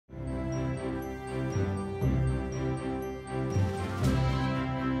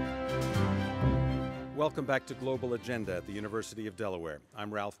Welcome back to Global Agenda at the University of Delaware.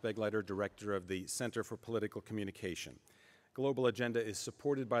 I'm Ralph Begleiter, Director of the Center for Political Communication. Global Agenda is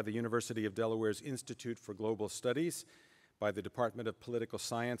supported by the University of Delaware's Institute for Global Studies, by the Department of Political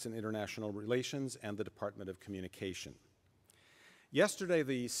Science and International Relations, and the Department of Communication. Yesterday,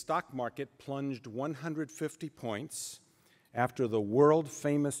 the stock market plunged 150 points after the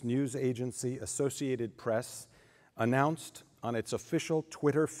world-famous news agency Associated Press announced on its official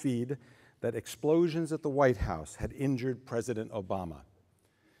Twitter feed that explosions at the White House had injured President Obama.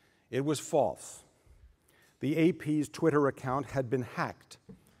 It was false. The AP's Twitter account had been hacked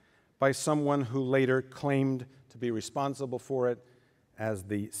by someone who later claimed to be responsible for it as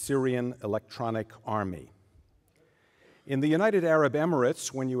the Syrian Electronic Army. In the United Arab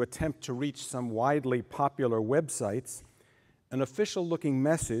Emirates, when you attempt to reach some widely popular websites, an official-looking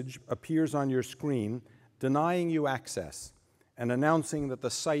message appears on your screen denying you access and announcing that the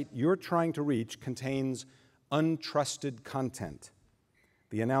site you're trying to reach contains untrusted content.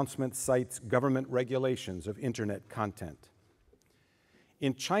 The announcement cites government regulations of internet content.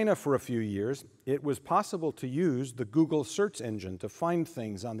 In China for a few years, it was possible to use the Google search engine to find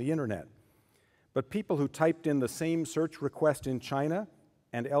things on the internet. But people who typed in the same search request in China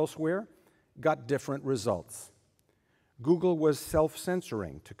and elsewhere got different results. Google was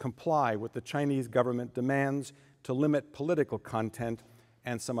self-censoring to comply with the Chinese government demands to limit political content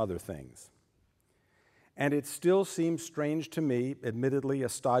and some other things. And it still seems strange to me, admittedly a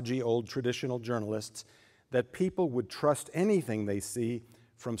stodgy old traditional journalist, that people would trust anything they see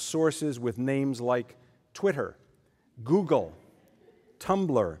from sources with names like Twitter, Google,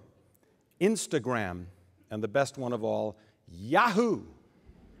 Tumblr, Instagram, and the best one of all, Yahoo!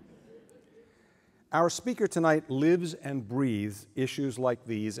 Our speaker tonight lives and breathes issues like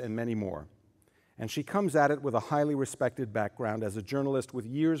these and many more. And she comes at it with a highly respected background as a journalist with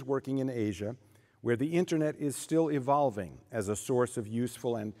years working in Asia, where the internet is still evolving as a source of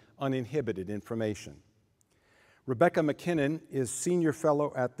useful and uninhibited information. Rebecca MacKinnon is Senior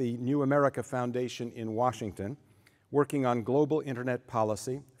Fellow at the New America Foundation in Washington, working on global internet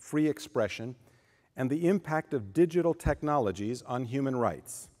policy, free expression, and the impact of digital technologies on human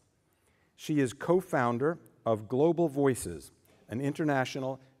rights. She is co-founder of Global Voices, an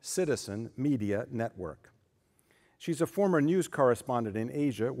international citizen media network. She's a former news correspondent in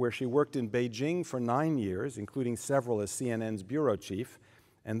Asia, where she worked in Beijing for 9 years, including several as CNN's bureau chief,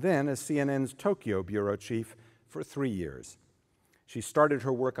 and then as CNN's Tokyo bureau chief for 3 years. She started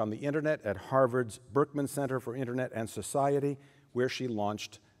her work on the internet at Harvard's Berkman Center for Internet and Society, where she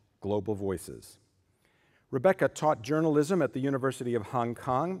launched Global Voices. Rebecca taught journalism at the University of Hong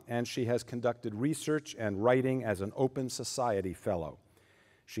Kong, and she has conducted research and writing as an Open Society Fellow.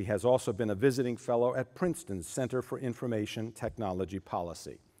 She has also been a visiting fellow at Princeton's Center for Information Technology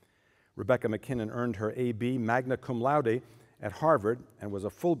Policy. Rebecca MacKinnon earned her A.B. magna cum laude at Harvard and was a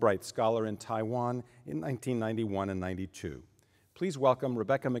Fulbright Scholar in Taiwan in 1991 and 92. Please welcome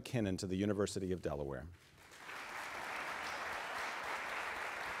Rebecca MacKinnon to the University of Delaware.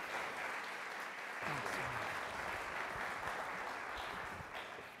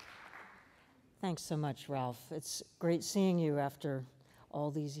 Thanks so much, Ralph. It's great seeing you after all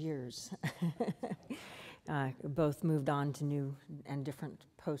these years. Both moved on to new and different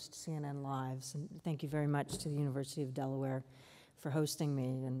post-CNN lives. And thank you very much to the University of Delaware for hosting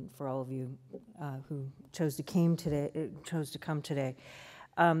me and for all of you who chose to come today.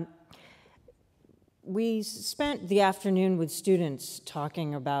 We spent the afternoon with students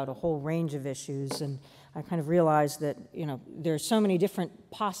talking about a whole range of issues, and I kind of realized that, there are so many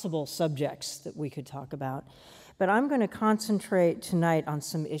different possible subjects that we could talk about. But I'm going to concentrate tonight on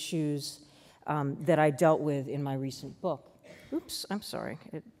some issues that I dealt with in my recent book. Oops, I'm sorry,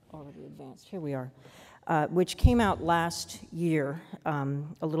 it already advanced. Here we are. Which came out last year, a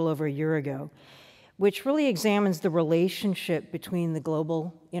little over a year ago, which really examines the relationship between the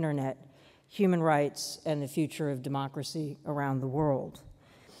global internet, human rights, and the future of democracy around the world.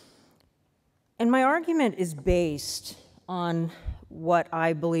 And my argument is based on what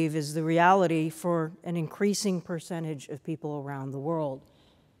I believe is the reality for an increasing percentage of people around the world.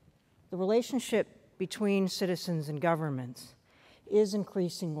 The relationship between citizens and governments is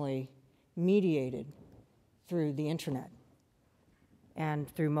increasingly mediated through the internet and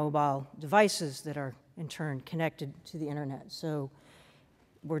through mobile devices that are in turn connected to the internet. So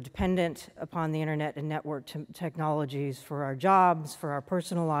we're dependent upon the internet and network technologies for our jobs, for our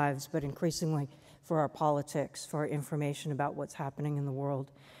personal lives, but increasingly for our politics, for our information about what's happening in the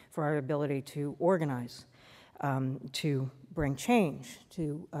world, for our ability to organize, to bring change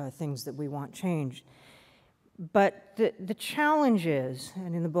to things that we want changed. But the challenge is,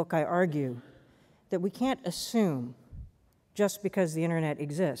 and in the book I argue, that we can't assume just because the internet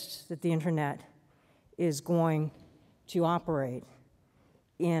exists that the internet is going to operate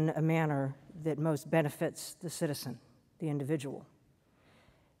in a manner that most benefits the citizen, the individual.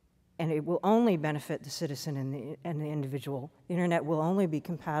 And it will only benefit the citizen and the individual. The internet will only be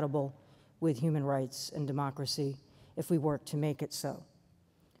compatible with human rights and democracy if we work to make it so.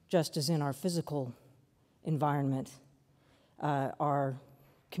 Just as in our physical environment, our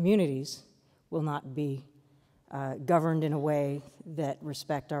communities will not be governed in a way that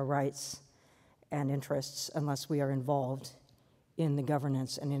respect our rights and interests unless we are involved in the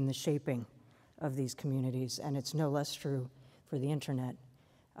governance and in the shaping of these communities. And it's no less true for the internet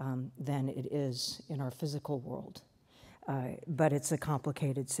than it is in our physical world. But it's a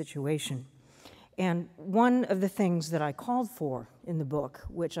complicated situation. And one of the things that I called for in the book,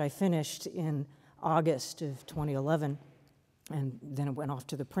 which I finished in August of 2011, and then it went off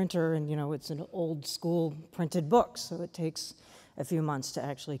to the printer, and it's an old school printed book, so it takes a few months to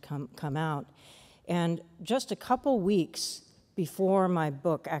actually come out. And just a couple weeks before my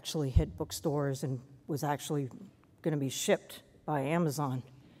book actually hit bookstores and was actually going to be shipped by Amazon,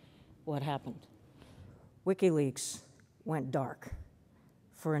 what happened? WikiLeaks went dark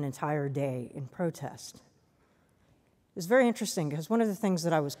for an entire day in protest. It was very interesting because one of the things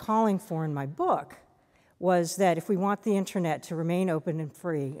that I was calling for in my book was that if we want the internet to remain open and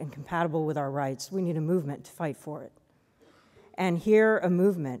free and compatible with our rights, we need a movement to fight for it. And here a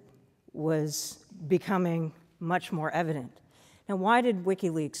movement was becoming much more evident. Now, why did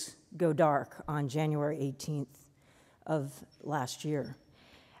WikiLeaks go dark on January 18th of last year?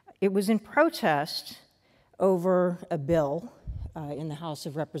 It was in protest over a bill in the House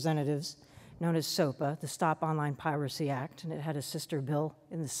of Representatives known as SOPA, the Stop Online Piracy Act, and it had a sister bill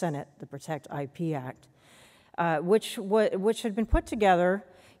in the Senate, the Protect IP Act, which had been put together,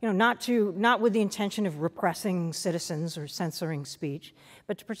 not with the intention of repressing citizens or censoring speech,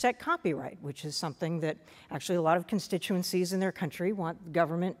 but to protect copyright, which is something that actually a lot of constituencies in their country want the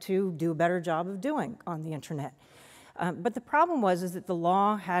government to do a better job of doing on the internet. But the problem is that the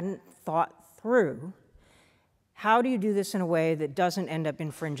law hadn't thought through how do you do this in a way that doesn't end up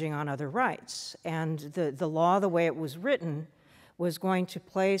infringing on other rights. And the law, the way it was written, was going to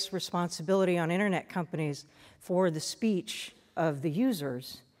place responsibility on internet companies for the speech of the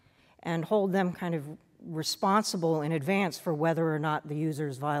users and hold them kind of responsible in advance for whether or not the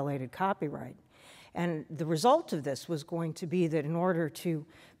users violated copyright. And the result of this was going to be that in order to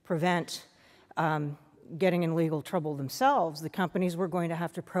prevent getting in legal trouble themselves, the companies were going to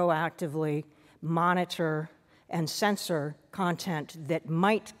have to proactively monitor and censor content that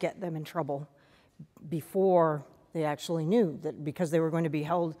might get them in trouble before they actually knew, that because they were going to be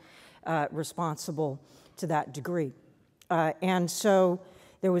held responsible to that degree. And so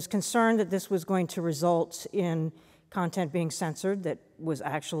there was concern that this was going to result in content being censored that was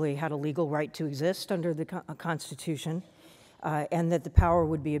actually had a legal right to exist under the Constitution, and that the power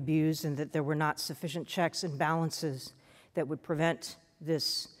would be abused and that there were not sufficient checks and balances that would prevent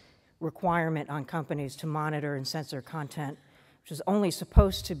this requirement on companies to monitor and censor content, which is only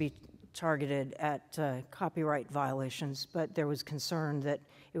supposed to be targeted at copyright violations, but there was concern that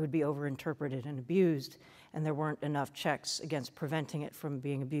it would be overinterpreted and abused, and there weren't enough checks against preventing it from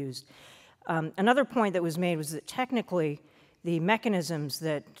being abused. Another point that was made was that technically the mechanisms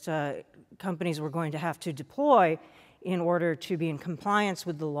that companies were going to have to deploy in order to be in compliance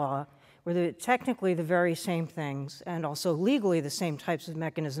with the law were technically the very same things and also legally the same types of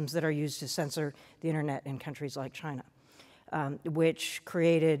mechanisms that are used to censor the internet in countries like China, which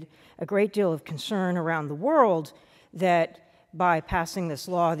created a great deal of concern around the world that by passing this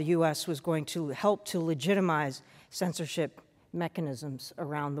law, the U.S. was going to help to legitimize censorship mechanisms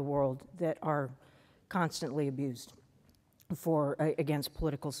around the world that are constantly abused against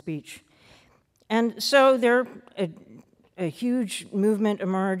political speech. And so a huge movement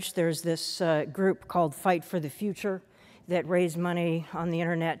emerged. There's this group called Fight for the Future that raised money on the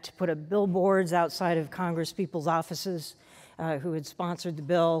internet to put up billboards outside of Congress people's offices who had sponsored the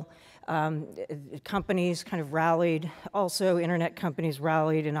bill. Companies kind of rallied, also internet companies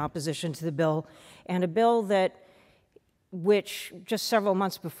rallied in opposition to the bill, and a bill which just several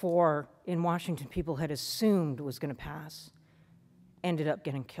months before in Washington people had assumed was going to pass, ended up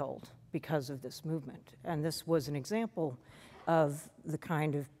getting killed because of this movement. And this was an example of the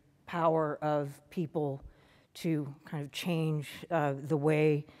kind of power of people to kind of change the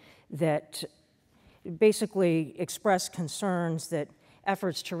way that basically express concerns that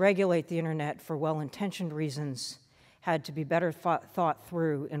efforts to regulate the internet for well-intentioned reasons had to be better thought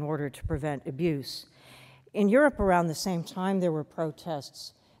through in order to prevent abuse. In Europe around the same time, there were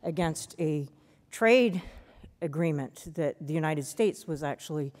protests against a trade agreement that the United States was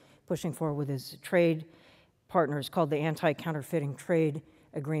actually pushing forward with its trade partners called the Anti-Counterfeiting Trade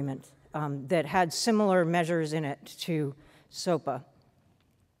Agreement that had similar measures in it to SOPA.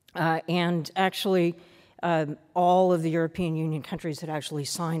 And actually, all of the European Union countries had actually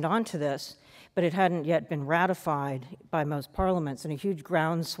signed on to this, but it hadn't yet been ratified by most parliaments, and a huge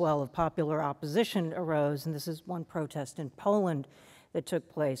groundswell of popular opposition arose, and this is one protest in Poland that took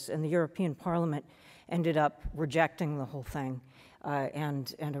place, and the European Parliament ended up rejecting the whole thing,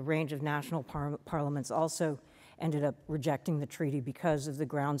 and a range of national parliaments also ended up rejecting the treaty because of the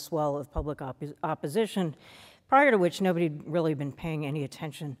groundswell of public opposition, prior to which nobody had really been paying any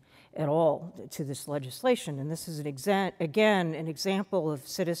attention at all to this legislation. And this is again an example of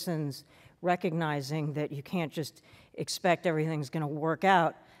citizens recognizing that you can't just expect everything's going to work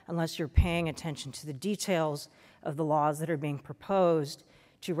out unless you're paying attention to the details of the laws that are being proposed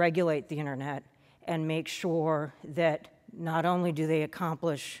to regulate the internet and make sure that not only do they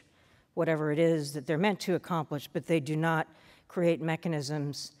accomplish whatever it is that they're meant to accomplish, but they do not create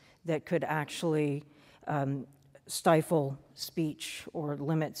mechanisms that could actually stifle speech or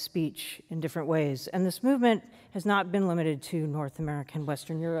limit speech in different ways. And this movement has not been limited to North America and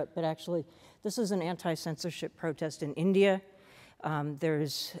Western Europe, but actually this is an anti-censorship protest in India.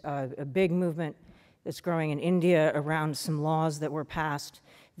 There's a big movement that's growing in India around some laws that were passed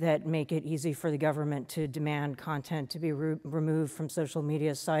that make it easy for the government to demand content to be removed from social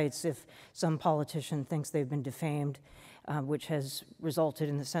media sites if some politician thinks they've been defamed, which has resulted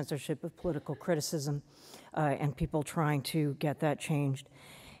in the censorship of political criticism and people trying to get that changed.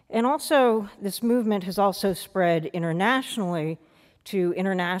 And also, this movement has also spread internationally to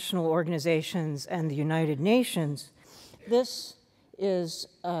international organizations and the United Nations. This is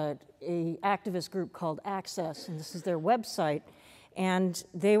an activist group called Access, and this is their website. And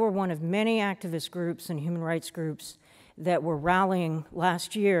they were one of many activist groups and human rights groups that were rallying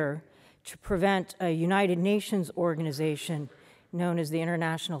last year to prevent a United Nations organization known as the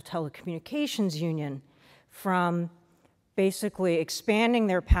International Telecommunications Union from basically expanding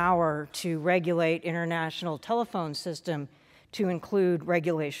their power to regulate international telephone system to include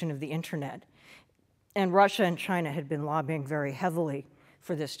regulation of the internet. And Russia and China had been lobbying very heavily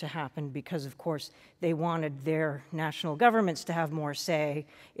for this to happen because, of course, they wanted their national governments to have more say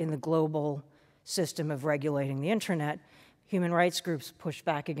in the global system of regulating the internet. Human rights groups pushed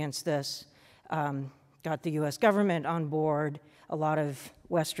back against this, got the US government on board. A lot of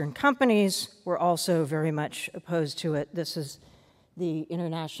Western companies were also very much opposed to it. This is the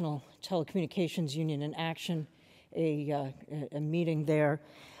International Telecommunications Union in action, a meeting there.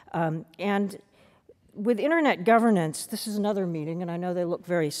 And with internet governance, this is another meeting, and I know they look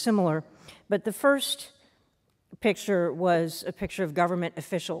very similar, but the first picture was a picture of government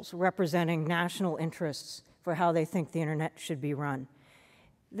officials representing national interests for how they think the internet should be run.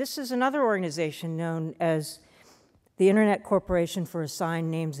 This is another organization known as the Internet Corporation for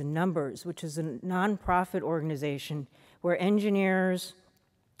Assigned Names and Numbers, which is a nonprofit organization where engineers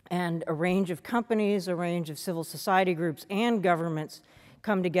and a range of companies, a range of civil society groups, and governments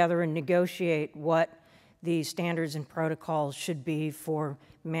come together and negotiate what the standards and protocols should be for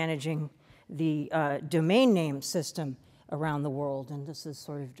managing the domain name system around the world. And this is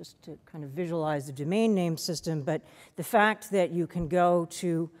sort of just to kind of visualize the domain name system, but the fact that you can go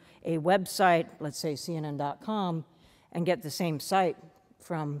to a website, let's say CNN.com, and get the same site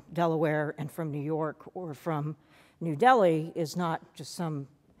from Delaware and from New York or from New Delhi is not just some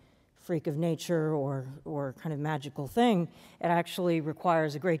freak of nature or kind of magical thing. It actually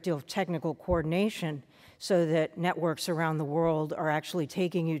requires a great deal of technical coordination so that networks around the world are actually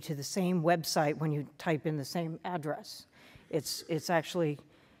taking you to the same website when you type in the same address. It's actually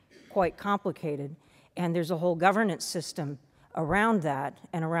quite complicated. And there's a whole governance system around that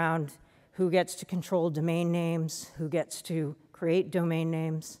and around who gets to control domain names, who gets to create domain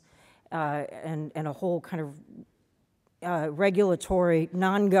names, and a whole kind of regulatory,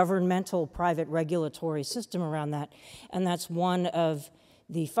 non-governmental private regulatory system around that. And that's one of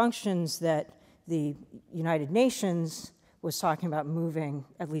the functions that the United Nations was talking about moving,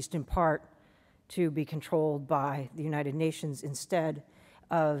 at least in part, to be controlled by the United Nations instead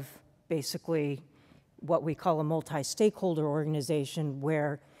of basically what we call a multi-stakeholder organization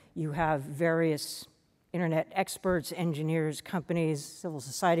where you have various internet experts, engineers, companies, civil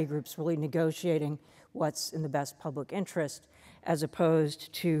society groups really negotiating what's in the best public interest, as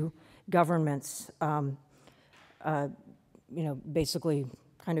opposed to governments, basically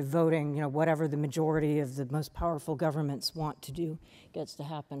kind of voting, whatever the majority of the most powerful governments want to do gets to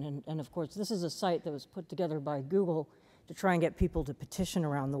happen. And of course, this is a site that was put together by Google to try and get people to petition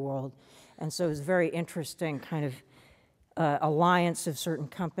around the world. And so it was a very interesting kind of alliance of certain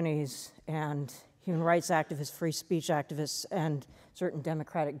companies and human rights activists, free speech activists, and certain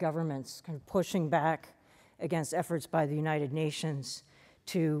democratic governments kind of pushing back against efforts by the United Nations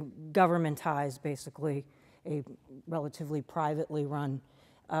to governmentize basically a relatively privately run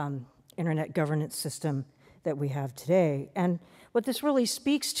internet governance system that we have today. And what this really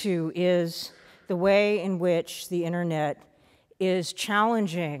speaks to is the way in which the internet is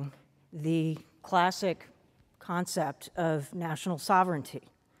challenging the classic concept of national sovereignty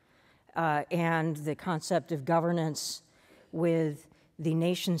and the concept of governance with the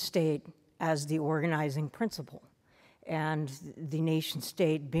nation state as the organizing principle, and the nation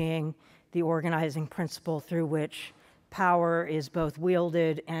state being the organizing principle through which power is both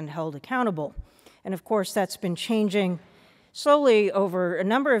wielded and held accountable. And of course, that's been changing slowly over a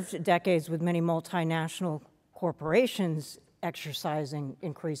number of decades with many multinational corporations exercising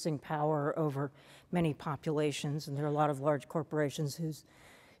increasing power over many populations. And there are a lot of large corporations whose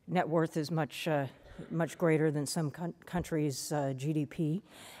net worth is much greater than some countries' GDP.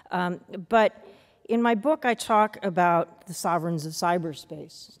 But in my book, I talk about the sovereigns of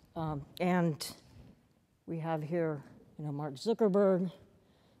cyberspace. And we have here, Mark Zuckerberg,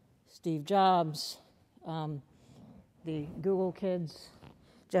 Steve Jobs, the Google kids,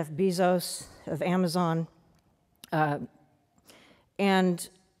 Jeff Bezos of Amazon, and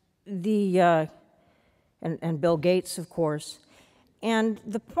Bill Gates, of course. And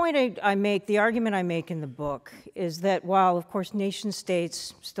the point I make, the argument I make in the book, is that while, of course, nation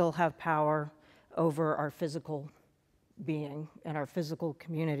states still have power over our physical being and our physical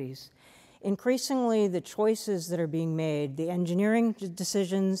communities, increasingly the choices that are being made, the engineering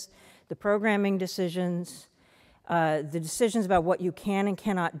decisions, the programming decisions, the decisions about what you can and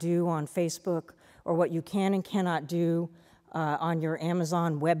cannot do on Facebook, or what you can and cannot do on your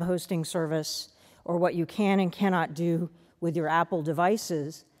Amazon web hosting service, or what you can and cannot do with your Apple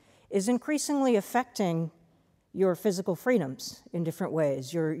devices, is increasingly affecting your physical freedoms in different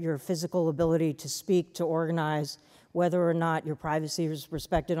ways, your physical ability to speak, to organize. Whether or not your privacy is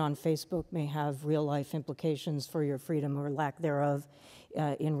respected on Facebook may have real-life implications for your freedom or lack thereof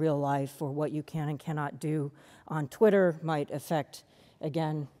in real life, or what you can and cannot do on Twitter might affect,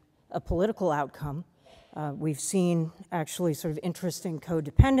 again, a political outcome. We've seen actually sort of interesting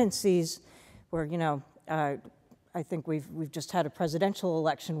codependencies where, I think we've just had a presidential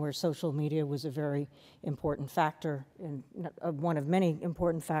election where social media was a very important factor, and one of many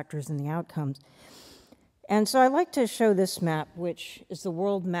important factors in the outcomes. And so I like to show this map, which is the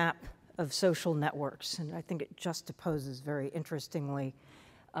world map of social networks, and I think it juxtaposes very interestingly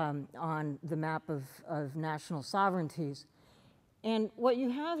on the map of national sovereignties. And what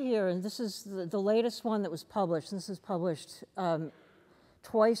you have here, and this is the latest one that was published, this is published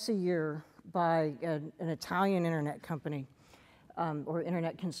twice a year by an Italian internet company or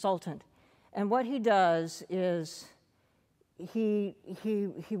internet consultant. And what he does is he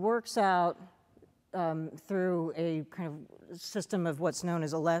works out through a kind of system of what's known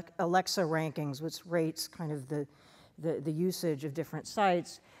as Alexa rankings, which rates kind of the usage of different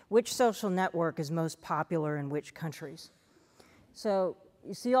sites, which social network is most popular in which countries. So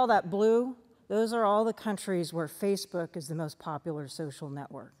you see all that blue? Those are all the countries where Facebook is the most popular social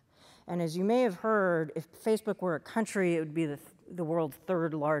network. And as you may have heard, if Facebook were a country, it would be the world's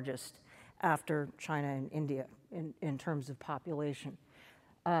third largest after China and India in terms of population.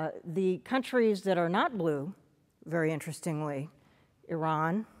 The countries that are not blue, very interestingly,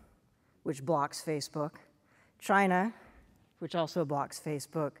 Iran, which blocks Facebook, China, which also blocks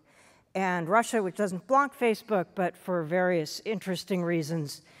Facebook, and Russia, which doesn't block Facebook, but for various interesting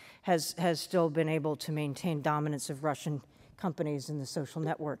reasons has still been able to maintain dominance of Russian companies in the social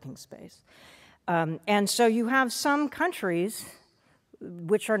networking space. And so you have some countries,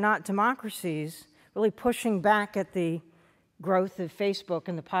 which are not democracies, really pushing back at the growth of Facebook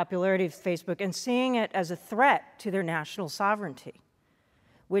and the popularity of Facebook and seeing it as a threat to their national sovereignty,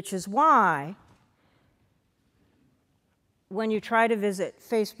 which is why when you try to visit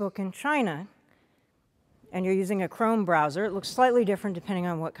Facebook in China and you're using a Chrome browser, it looks slightly different depending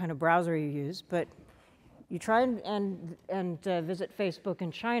on what kind of browser you use, but you try and visit Facebook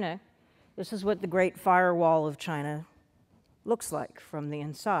in China, this is what the Great Firewall of China looks like from the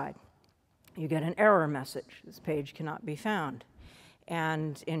inside. You get an error message. This page cannot be found.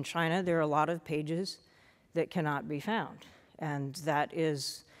 And in China, there are a lot of pages that cannot be found. And that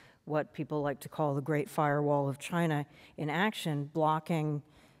is what people like to call the Great Firewall of China in action, blocking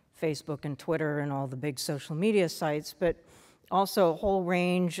Facebook and Twitter and all the big social media sites. But Also, a whole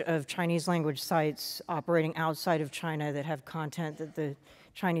range of Chinese language sites operating outside of China that have content that the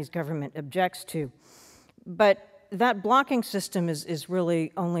Chinese government objects to. But that blocking system is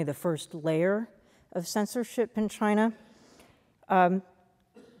really only the first layer of censorship in China. The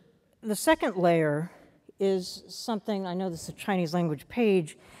second layer is something, I know this is a Chinese language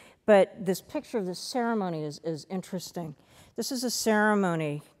page, but this picture of this ceremony is interesting. This is a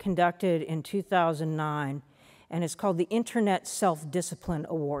ceremony conducted in 2009, and it's called the Internet Self-Discipline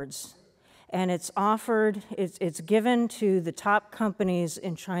Awards. And it's offered, it's given to the top companies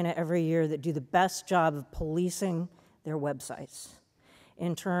in China every year that do the best job of policing their websites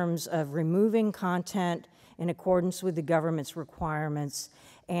in terms of removing content in accordance with the government's requirements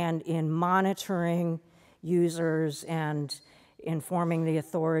and in monitoring users and informing the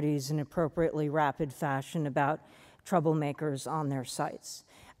authorities in appropriately rapid fashion about troublemakers on their sites.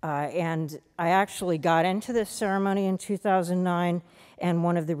 And I actually got into this ceremony in 2009, and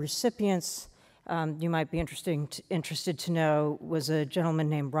one of the recipients, you might be interested to know, was a gentleman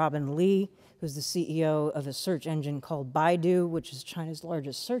named Robin Li, who's the CEO of a search engine called Baidu, which is China's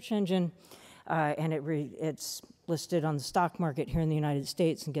largest search engine, and it's listed on the stock market here in the United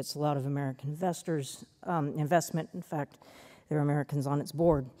States and gets a lot of American investors investment. In fact, there are Americans on its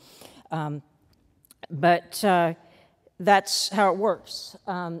board. That's how it works.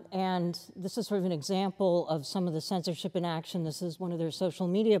 And this is sort of an example of some of the censorship in action. This is one of their social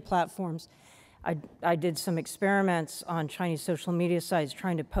media platforms. I did some experiments on Chinese social media sites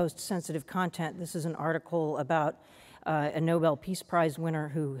trying to post sensitive content. This is an article about a Nobel Peace Prize winner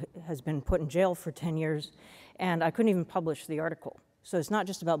who has been put in jail for 10 years, and I couldn't even publish the article. So it's not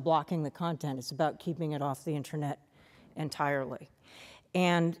just about blocking the content, it's about keeping it off the internet entirely.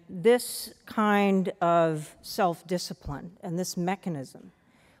 And this kind of self-discipline and this mechanism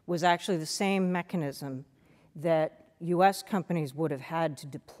was actually the same mechanism that US companies would have had to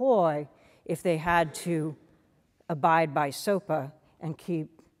deploy if they had to abide by SOPA and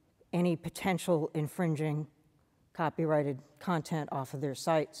keep any potential infringing copyrighted content off of their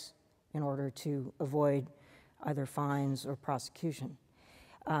sites in order to avoid either fines or prosecution.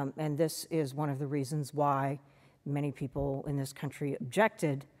 And this is one of the reasons why many people in this country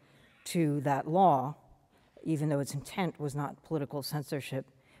objected to that law, even though its intent was not political censorship,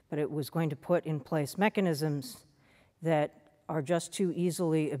 but it was going to put in place mechanisms that are just too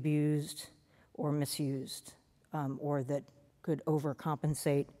easily abused or misused, or that could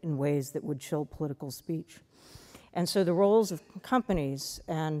overcompensate in ways that would chill political speech. And so the roles of companies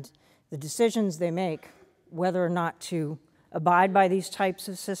and the decisions they make, whether or not to abide by these types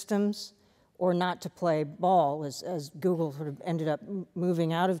of systems or not to play ball, as Google sort of ended up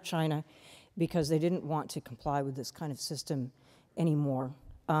moving out of China because they didn't want to comply with this kind of system anymore.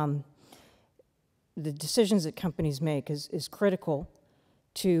 The decisions that companies make is critical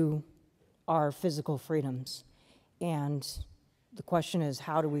to our physical freedoms. And the question is,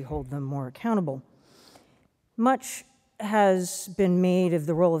 how do we hold them more accountable? Much has been made of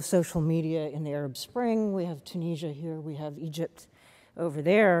the role of social media in the Arab Spring. We have Tunisia here, we have Egypt over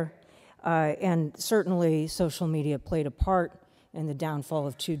there. And certainly social media played a part in the downfall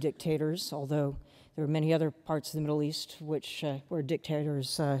of two dictators, although there are many other parts of the Middle East where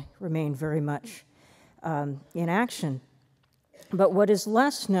dictators remain very much in action. But what is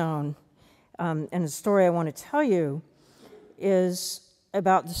less known, and the story I want to tell you, is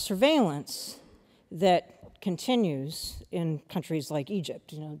about the surveillance that continues in countries like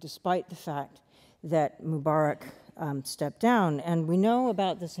Egypt, despite the fact that Mubarak stepped down. And we know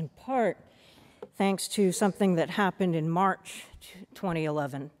about this in part thanks to something that happened in March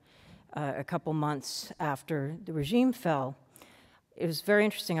 2011, a couple months after the regime fell. It was very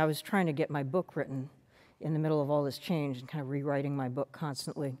interesting. I was trying to get my book written in the middle of all this change and kind of rewriting my book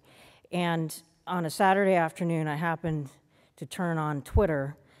constantly. And on a Saturday afternoon, I happened to turn on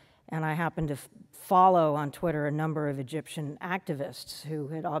Twitter, and I happened to follow on Twitter a number of Egyptian activists who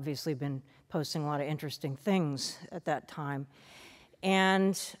had obviously been posting a lot of interesting things at that time.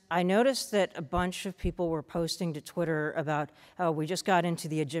 And I noticed that a bunch of people were posting to Twitter about, oh, we just got into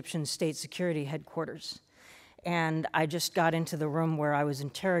the Egyptian state security headquarters. And I just got into the room where I was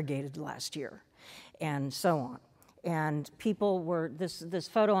interrogated last year, and so on. And people were, this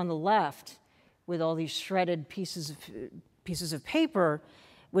photo on the left with all these shredded pieces of paper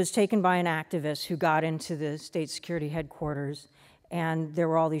was taken by an activist who got into the state security headquarters, and there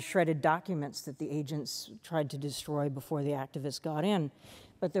were all these shredded documents that the agents tried to destroy before the activists got in.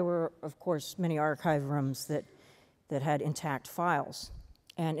 But there were, of course, many archive rooms that had intact files.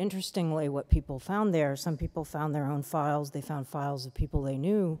 And interestingly, what people found there, some people found their own files, they found files of people they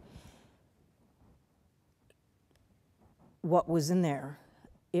knew. what was in there.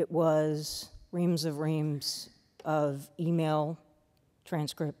 It was reams of email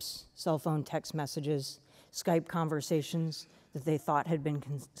transcripts, cell phone text messages, Skype conversations that they thought had been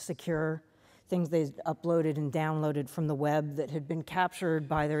secure, things they uploaded and downloaded from the web that had been captured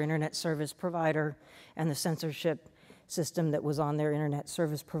by their internet service provider and the censorship system that was on their internet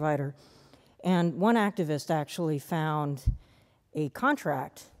service provider. And one activist actually found a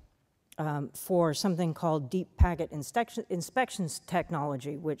contract for something called deep packet inspections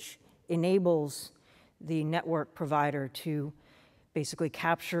technology, which enables the network provider to basically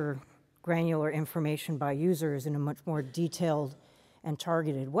capture granular information by users in a much more detailed and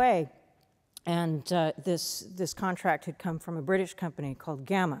targeted way. And this contract had come from a British company called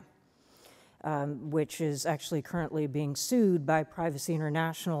Gamma, which is actually currently being sued by Privacy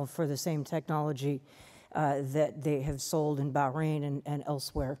International for the same technology that they have sold in Bahrain and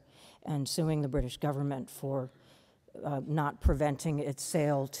elsewhere, and suing the British government for not preventing its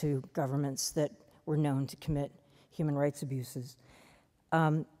sale to governments that were known to commit human rights abuses.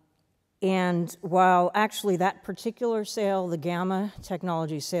 And while actually that particular sale, the Gamma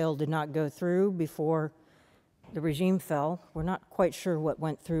technology sale, did not go through before the regime fell, we're not quite sure what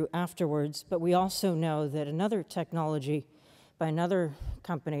went through afterwards, but we also know that another technology by another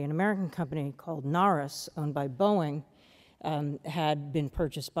company, an American company called Narus, owned by Boeing, had been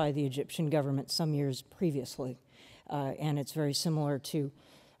purchased by the Egyptian government some years previously. And it's very similar to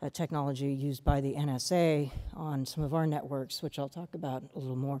a technology used by the NSA on some of our networks, which I'll talk about a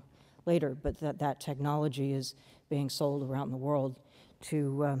little more later, but that technology is being sold around the world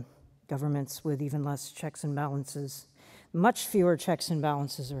to governments with even less checks and balances, much fewer checks and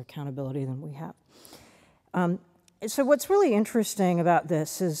balances or accountability than we have. So what's really interesting about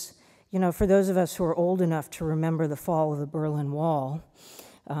this is, you know, for those of us who are old enough to remember the fall of the Berlin Wall,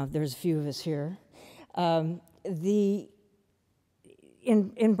 there's a few of us here, in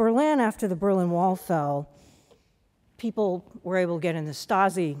Berlin, after the Berlin Wall fell, people were able to get in the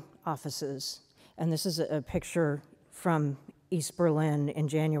Stasi offices, and this is a picture from East Berlin in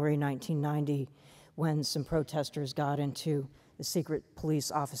January 1990 when some protesters got into the secret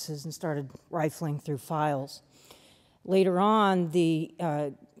police offices and started rifling through files. Later on, the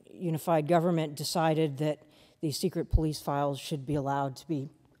unified government decided that the secret police files should be allowed to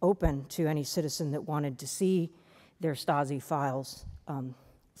be open to any citizen that wanted to see their Stasi files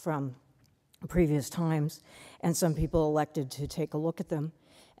from previous times, and some people elected to take a look at them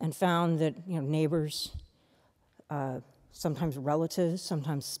and found that, you know, neighbors, sometimes relatives,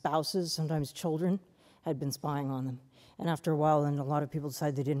 sometimes spouses, sometimes children had been spying on them. And after a while, then a lot of people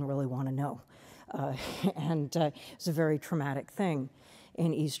decided they didn't really want to know. And it's a very traumatic thing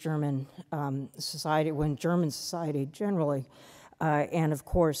in East German society, when German society generally. And of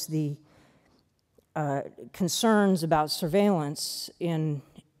course, the concerns about surveillance in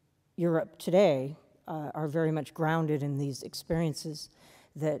Europe today are very much grounded in these experiences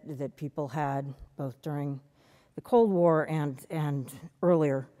that people had both during the Cold War and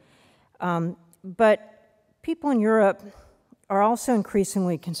earlier. But people in Europe are also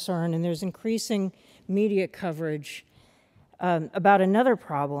increasingly concerned, and there's increasing media coverage about another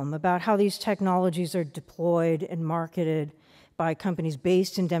problem, about how these technologies are deployed and marketed by companies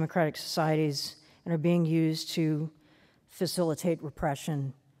based in democratic societies and are being used to facilitate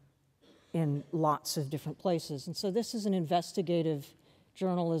repression in lots of different places. And so this is an investigative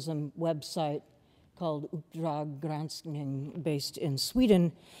journalism website called Uppdrag Granskning, based in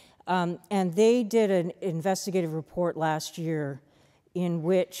Sweden. And they did an investigative report last year in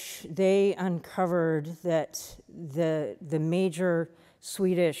which they uncovered that the major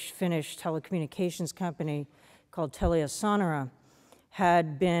Swedish-Finnish telecommunications company called Telia Sonera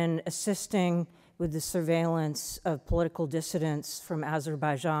had been assisting with the surveillance of political dissidents from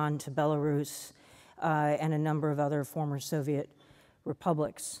Azerbaijan to Belarus and a number of other former Soviet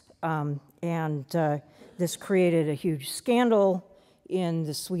republics. And this created a huge scandal in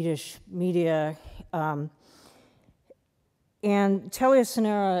the Swedish media. And Telia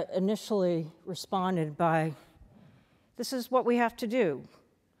Sonera initially responded by, this is what we have to do.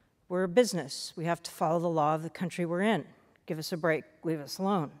 We're a business. We have to follow the law of the country we're in. Give us a break, leave us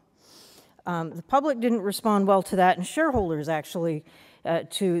alone. The public didn't respond well to that, and shareholders actually,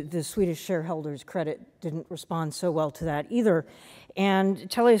 to the Swedish shareholders' credit, didn't respond so well to that either. And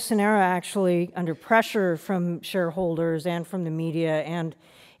Telia Sonera actually, under pressure from shareholders and from the media and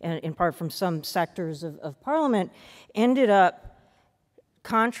in part from some sectors of parliament, ended up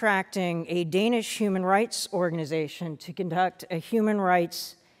contracting a Danish human rights organization to conduct a human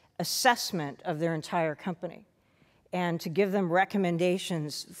rights assessment of their entire company and to give them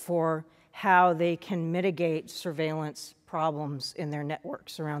recommendations for how they can mitigate surveillance problems in their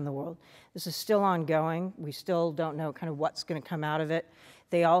networks around the world. This is still ongoing. We still don't know kind of what's going to come out of it.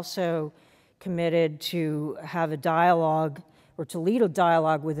 They also committed to have a dialogue, or to lead a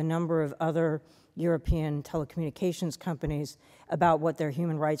dialogue with a number of other European telecommunications companies about what their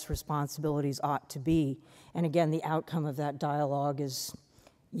human rights responsibilities ought to be. And again, the outcome of that dialogue is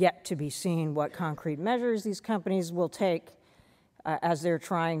yet to be seen, what concrete measures these companies will take as they're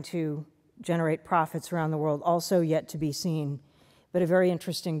trying to generate profits around the world, also yet to be seen, but a very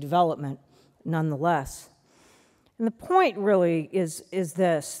interesting development nonetheless. And the point really is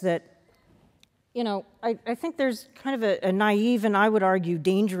this, that, you know, I think there's kind of a naive and I would argue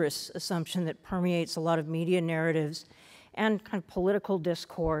dangerous assumption that permeates a lot of media narratives and kind of political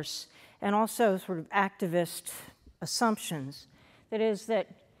discourse and also sort of activist assumptions. That is that,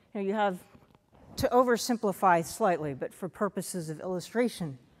 you know, you have, to oversimplify slightly, but for purposes of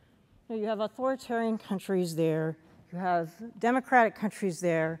illustration, you have authoritarian countries there, you have democratic countries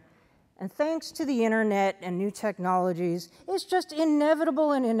there, and thanks to the internet and new technologies, it's just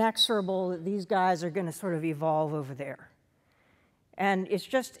inevitable and inexorable that these guys are going to sort of evolve over there. And it's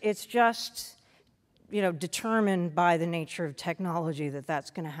just you know, determined by the nature of technology that that's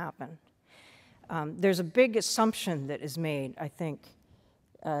going to happen. There's a big assumption that is made, I think,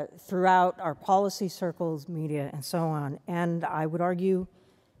 throughout our policy circles, media, and so on, and I would argue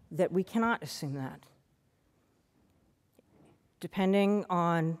that we cannot assume that. Depending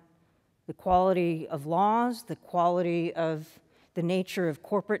on the quality of laws, the quality of the nature of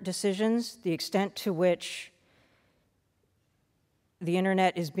corporate decisions, the extent to which the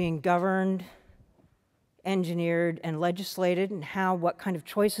internet is being governed, engineered, and legislated, and what kind of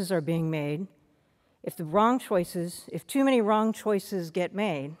choices are being made. If too many wrong choices get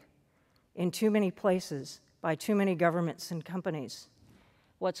made in too many places by too many governments and companies,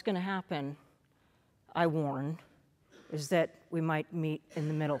 what's going to happen, I warn, is that we might meet in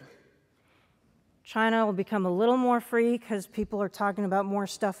the middle. China will become a little more free because people are talking about more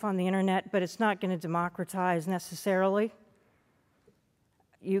stuff on the internet, but it's not going to democratize necessarily.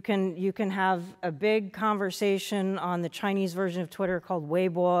 You can have a big conversation on the Chinese version of Twitter called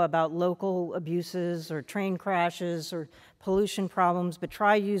Weibo about local abuses or train crashes or pollution problems, but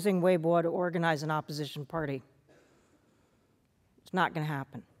try using Weibo to organize an opposition party. It's not going to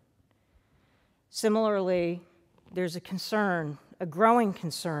happen. Similarly, there's a concern, a growing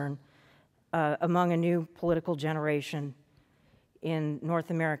concern, among a new political generation in North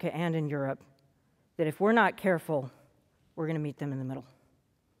America and in Europe, that if we're not careful, we're going to meet them in the middle,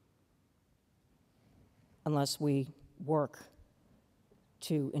 unless we work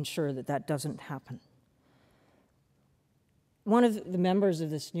to ensure that that doesn't happen. One of the members of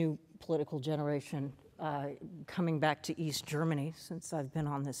this new political generation, coming back to East Germany, since I've been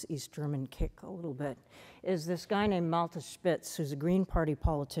on this East German kick a little bit, is this guy named Malte Spitz, who's a Green Party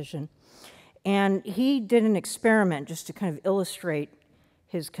politician. And he did an experiment just to kind of illustrate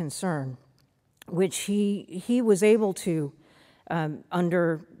his concern, which he was able to,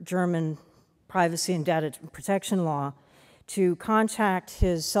 under German privacy and data protection law, to contact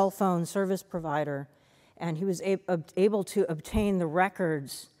his cell phone service provider, and he was able to obtain the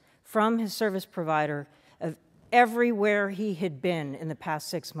records from his service provider of everywhere he had been in the past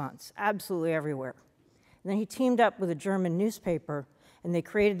 6 months, absolutely everywhere. And then he teamed up with a German newspaper, and they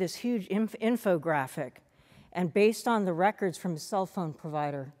created this huge infographic. And based on the records from his cell phone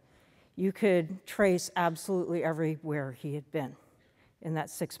provider, you could trace absolutely everywhere he had been in that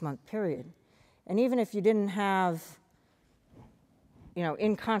 6-month period. And even if you didn't have, you know,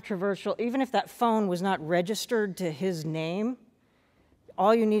 incontrovertible, even if that phone was not registered to his name,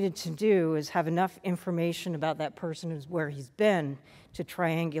 all you needed to do is have enough information about that person who's where he's been to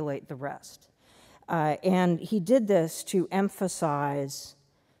triangulate the rest. And he did this to emphasize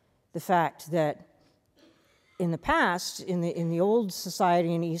the fact that in the past, in the old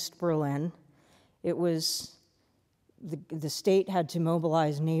society in East Berlin, it was the state had to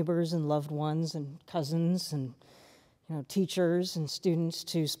mobilize neighbors and loved ones and cousins and, you know, teachers and students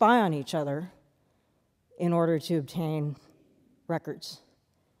to spy on each other in order to obtain records.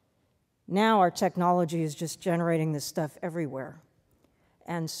 Now our technology is just generating this stuff everywhere.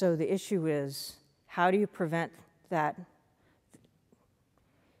 And so the issue is, how do you prevent that?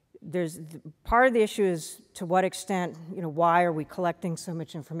 Part of the issue is to what extent, you know, why are we collecting so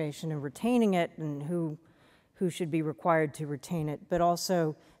much information and retaining it, and who should be required to retain it, but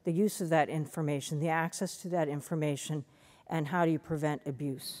also the use of that information, the access to that information, and how do you prevent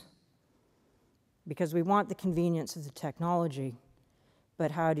abuse? Because we want the convenience of the technology,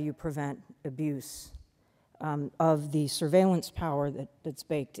 but how do you prevent abuse of the surveillance power that's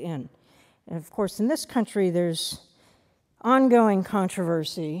baked in? And of course, in this country, there's ongoing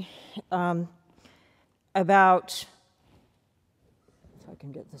controversy about, if I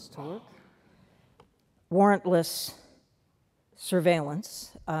can get this to work, warrantless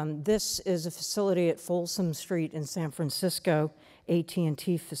surveillance. This is a facility at Folsom Street in San Francisco,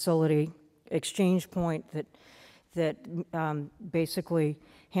 AT&T facility, exchange point that basically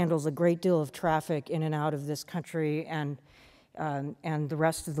handles a great deal of traffic in and out of this country and the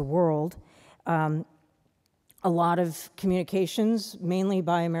rest of the world. A lot of communications, mainly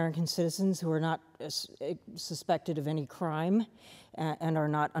by American citizens who are not suspected of any crime and are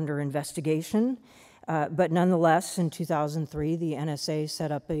not under investigation. But nonetheless, in 2003, the NSA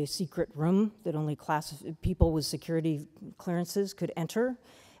set up a secret room that only people with security clearances could enter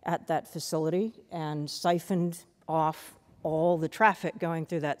at that facility and siphoned off all the traffic going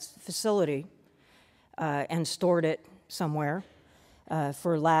through that facility and stored it somewhere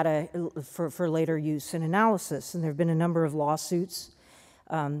for later use and analysis. And there have been a number of lawsuits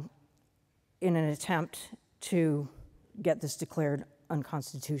in an attempt to get this declared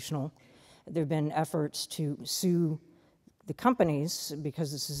unconstitutional. There have been efforts to sue the companies,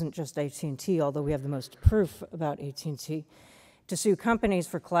 because this isn't just AT&T, although we have the most proof about AT&T, to sue companies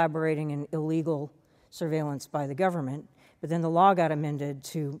for collaborating in illegal surveillance by the government. But then the law got amended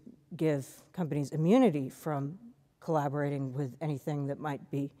to give companies immunity from collaborating with anything that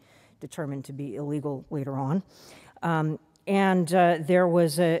might be determined to be illegal later on. There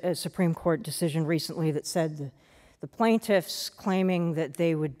was a Supreme Court decision recently that said the plaintiffs claiming that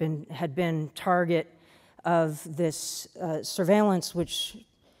they had been target of this surveillance, which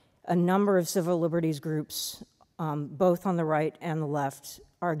a number of civil liberties groups, both on the right and the left,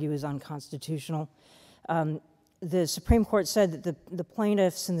 argue is unconstitutional. The Supreme Court said that the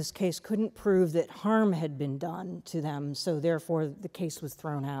plaintiffs in this case couldn't prove that harm had been done to them, so therefore the case was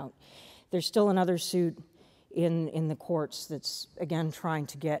thrown out. There's still another suit in the courts that's, again, trying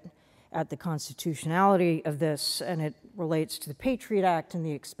to get at the constitutionality of this, and it relates to the Patriot Act and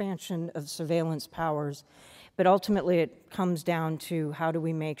the expansion of surveillance powers. But ultimately it comes down to, how do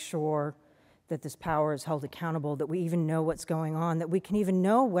we make sure that this power is held accountable, that we even know what's going on, that we can even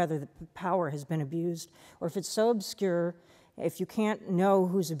know whether the power has been abused, or if it's so obscure, if you can't know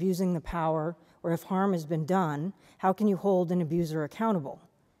who's abusing the power, or if harm has been done, how can you hold an abuser accountable?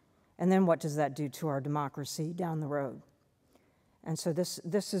 And then what does that do to our democracy down the road? And so this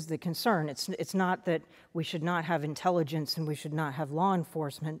is the concern. It's not that we should not have intelligence and we should not have law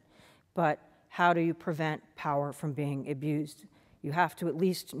enforcement, but how do you prevent power from being abused? You have to at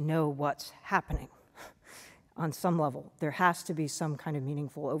least know what's happening on some level. There has to be some kind of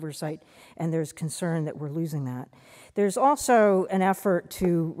meaningful oversight, and there's concern that we're losing that. There's also an effort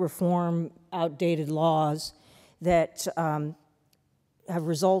to reform outdated laws that have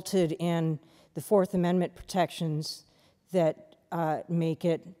resulted in the Fourth Amendment protections that make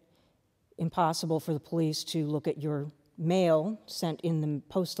it impossible for the police to look at your mail sent in the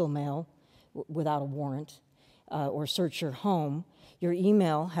postal mail without a warrant, or search your home. Your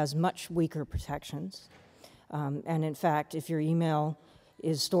email has much weaker protections. And in fact, if your email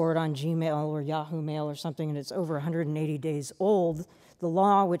is stored on Gmail or Yahoo Mail or something and it's over 180 days old, the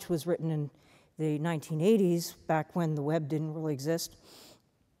law, which was written in the 1980s, back when the web didn't really exist,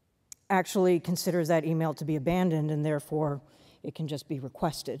 actually considers that email to be abandoned, and therefore it can just be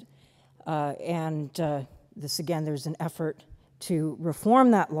requested. This, again, there's an effort to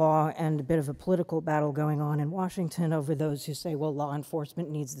reform that law, and a bit of a political battle going on in Washington over those who say, well, law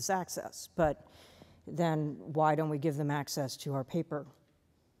enforcement needs this access, but then why don't we give them access to our paper?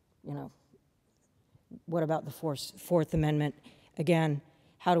 You know, what about the Fourth Amendment? Again,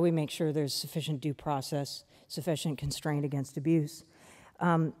 how do we make sure there's sufficient due process, sufficient constraint against abuse?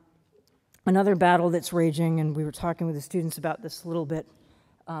 Another battle that's raging, and we were talking with the students about this a little bit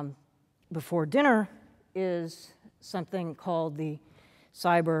before dinner, is something called the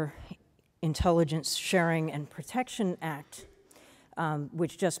Cyber Intelligence Sharing and Protection Act,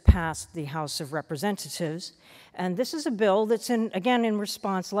 which just passed the House of Representatives. And this is a bill that's, again, in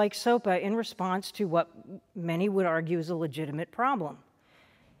response, like SOPA, in response to what many would argue is a legitimate problem.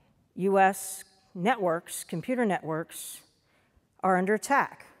 U.S. networks, computer networks, are under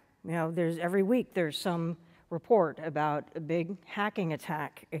attack. You know, every week there's some report about a big hacking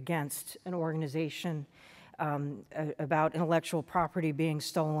attack against an organization, about intellectual property being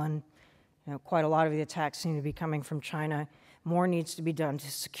stolen. You know, quite a lot of the attacks seem to be coming from China. More needs to be done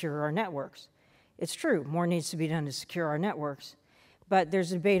to secure our networks. It's true, more needs to be done to secure our networks, but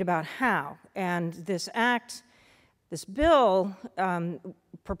there's a debate about how. And this bill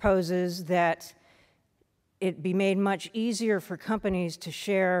proposes that it be made much easier for companies to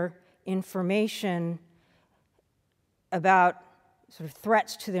share information about sort of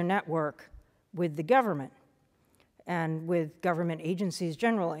threats to their network with the government and with government agencies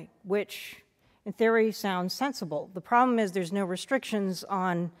generally, which in theory sounds sensible. The problem is there's no restrictions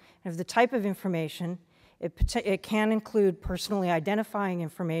on the type of information. It can include personally identifying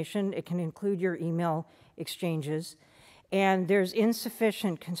information. It can include your email exchanges. And there's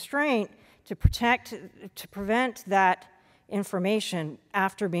insufficient constraint to prevent that information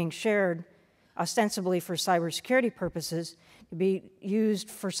after being shared ostensibly for cybersecurity purposes to be used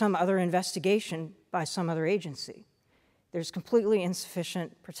for some other investigation by some other agency. There's completely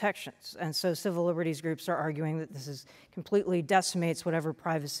insufficient protections. And so civil liberties groups are arguing that this completely decimates whatever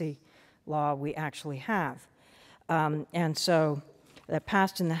privacy law we actually have. And so that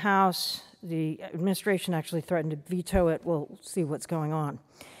passed in the House. The administration actually threatened to veto it. We'll see what's going on.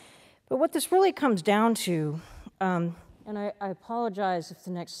 But what this really comes down to, and I apologize if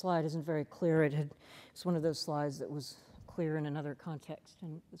the next slide isn't very clear. It's one of those slides that was clear in another context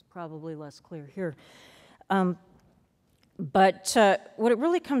and is probably less clear here. But what it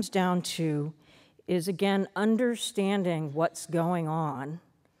really comes down to is, again, understanding what's going on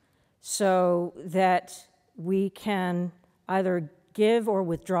so that we can either give or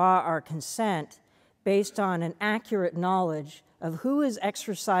withdraw our consent based on an accurate knowledge of who is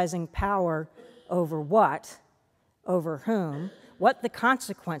exercising power over what, over whom, what the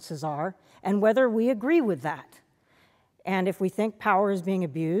consequences are, and whether we agree with that. And if we think power is being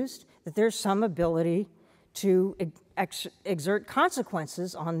abused, that there's some ability to exert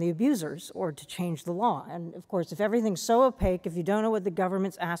consequences on the abusers or to change the law. And of course, if everything's so opaque, if you don't know what the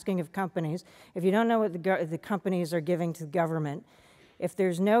government's asking of companies, if you don't know what the companies are giving to the government, if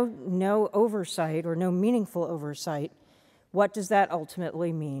there's no oversight or no meaningful oversight, what does that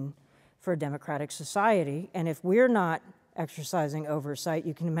ultimately mean for a democratic society? And if we're not exercising oversight,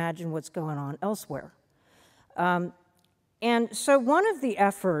 you can imagine what's going on elsewhere. And so one of the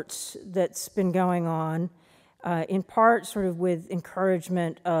efforts that's been going on, in part sort of with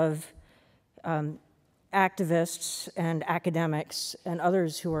encouragement of activists and academics and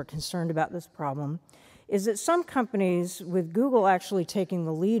others who are concerned about this problem, is that some companies, with Google actually taking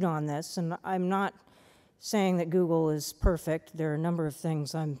the lead on this, and I'm not saying that Google is perfect, there are a number of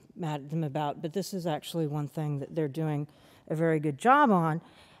things I'm mad at them about, but this is actually one thing that they're doing a very good job on,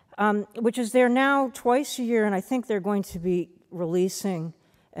 which is they're now twice a year, and I think they're going to be releasing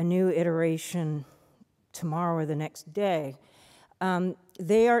a new iteration tomorrow or the next day.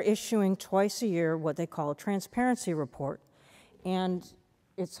 They are issuing twice a year what they call a transparency report. And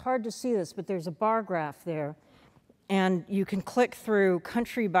it's hard to see this, but there's a bar graph there. And you can click through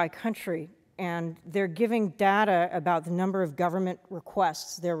country by country, and they're giving data about the number of government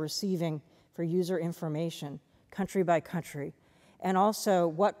requests they're receiving for user information, country by country, and also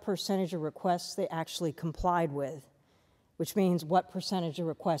what percentage of requests they actually complied with, which means what percentage of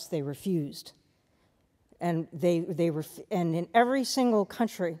requests they refused. And and in every single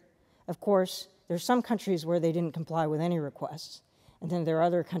country, of course, there's some countries where they didn't comply with any requests, and then there are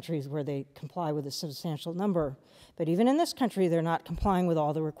other countries where they comply with a substantial number. But even in this country, they're not complying with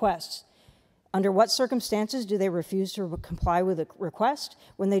all the requests. Under what circumstances do they refuse to comply with a request?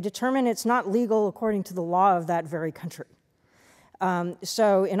 When they determine it's not legal according to the law of that very country.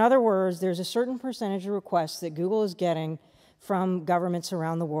 So in other words, there's a certain percentage of requests that Google is getting from governments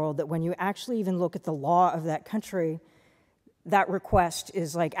around the world that when you actually even look at the law of that country, that request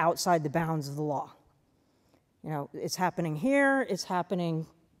is like outside the bounds of the law. You know, it's happening here, it's happening,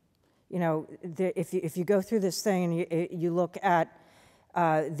 you know, if you go through this thing and you look at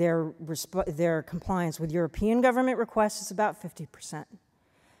their compliance with European government requests, it's about 50%.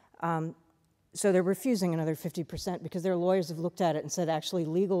 So they're refusing another 50% because their lawyers have looked at it and said, actually,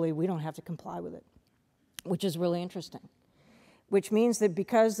 legally, we don't have to comply with it, which is really interesting. Which means that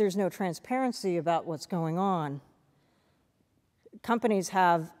because there's no transparency about what's going on, companies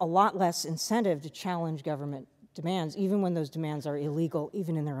have a lot less incentive to challenge government demands, even when those demands are illegal,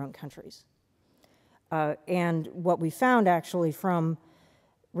 even in their own countries. And what we found actually from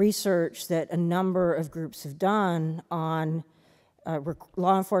research that a number of groups have done on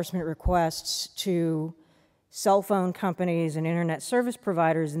law enforcement requests to cell phone companies and internet service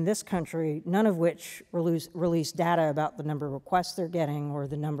providers in this country, none of which release data about the number of requests they're getting or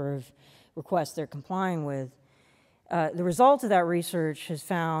the number of requests they're complying with. The result of that research has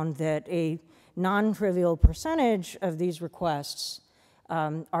found that a non-trivial percentage of these requests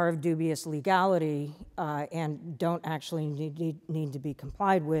are of dubious legality and don't actually need to be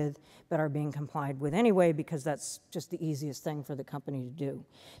complied with, but are being complied with anyway because that's just the easiest thing for the company to do.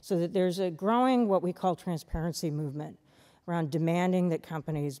 So that there's a growing what we call transparency movement around demanding that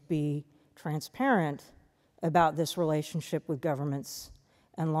companies be transparent about this relationship with governments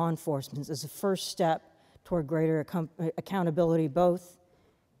and law enforcement as a first step toward greater accountability both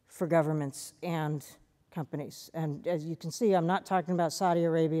for governments and companies. And as you can see, I'm not talking about Saudi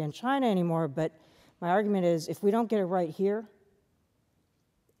Arabia and China anymore, but my argument is if we don't get it right here,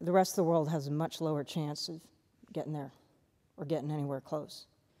 the rest of the world has a much lower chance of getting there or getting anywhere close.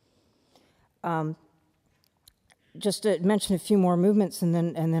 Just to mention a few more movements and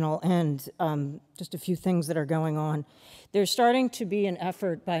then I'll end, just a few things that are going on. There's starting to be an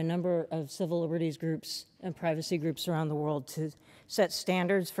effort by a number of civil liberties groups and privacy groups around the world to set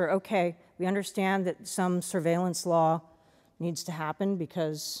standards for, okay, we understand that some surveillance law needs to happen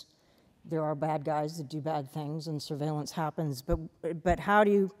because there are bad guys that do bad things and surveillance happens, but how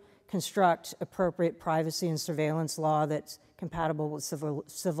do you construct appropriate privacy and surveillance law that's compatible with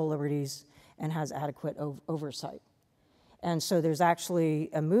civil liberties and has adequate oversight? And so there's actually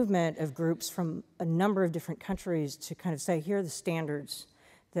a movement of groups from a number of different countries to kind of say, here are the standards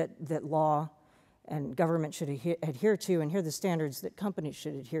that law and government should adhere to, and here are the standards that companies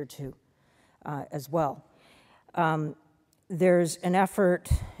should adhere to as well. There's an effort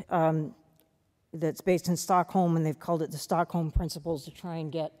that's based in Stockholm, and they've called it the Stockholm Principles, to try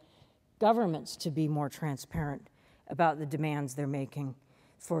and get governments to be more transparent about the demands they're making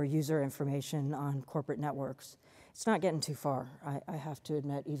for user information on corporate networks. It's not getting too far, I have to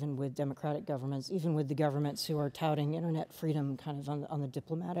admit, even with democratic governments, even with the governments who are touting internet freedom kind of on the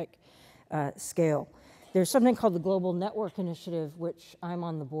diplomatic scale. There's something called the Global Network Initiative, which I'm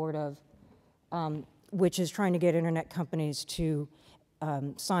on the board of, which is trying to get internet companies to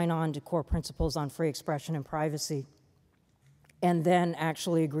sign on to core principles on free expression and privacy, and then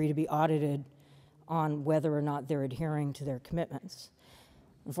actually agree to be audited on whether or not they're adhering to their commitments.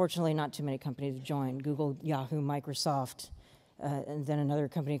 Unfortunately, not too many companies have joined: Google, Yahoo, Microsoft, and then another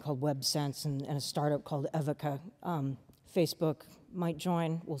company called WebSense and a startup called Evica. Facebook might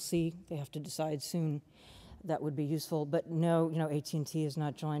join, we'll see. They have to decide soon. That would be useful, but no, AT&T has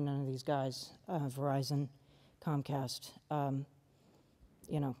not joined, none of these guys, Verizon, Comcast.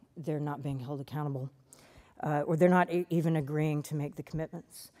 They're not being held accountable, or they're not even agreeing to make the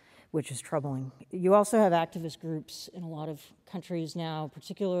commitments, which is troubling. You also have activist groups in a lot of countries now,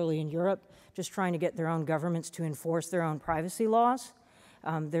 particularly in Europe, just trying to get their own governments to enforce their own privacy laws.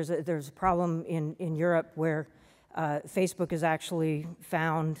 There's a problem in Europe where Facebook is actually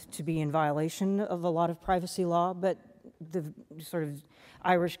found to be in violation of a lot of privacy law, but the sort of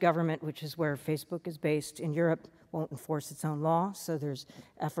Irish government, which is where Facebook is based in Europe, won't enforce its own law, so there's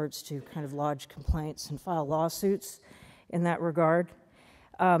efforts to kind of lodge complaints and file lawsuits in that regard.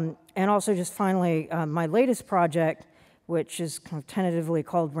 And also just finally, my latest project, which is kind of tentatively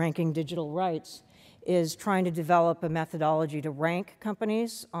called Ranking Digital Rights, is trying to develop a methodology to rank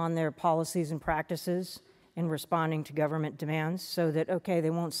companies on their policies and practices in responding to government demands so that, okay, they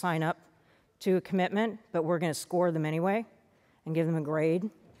won't sign up to a commitment, but we're going to score them anyway and give them a grade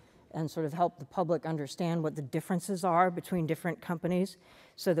and sort of help the public understand what the differences are between different companies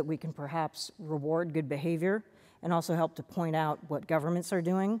so that we can perhaps reward good behavior and also help to point out what governments are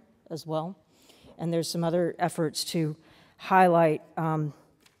doing as well. And there's some other efforts to highlight and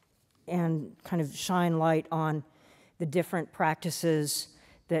kind of shine light on the different practices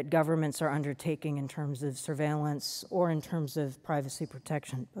that governments are undertaking in terms of surveillance or in terms of privacy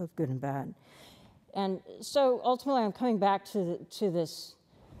protection, both good and bad. And so ultimately I'm coming back to this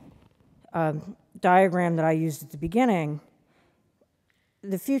diagram that I used at the beginning.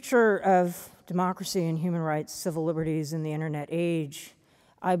 The future of democracy and human rights, civil liberties in the internet age,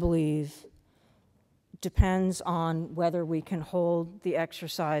 I believe, depends on whether we can hold the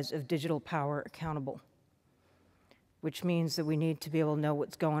exercise of digital power accountable, which means that we need to be able to know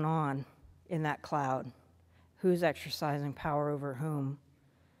what's going on in that cloud, who's exercising power over whom,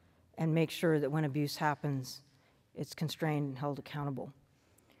 and make sure that when abuse happens, it's constrained and held accountable.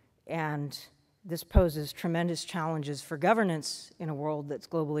 And this poses tremendous challenges for governance in a world that's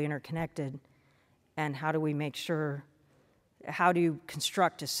globally interconnected. And how do we make sure, how do you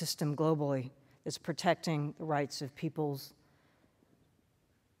construct a system globally that's protecting the rights of people's,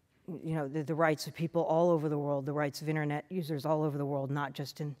 the rights of people all over the world, the rights of internet users all over the world, not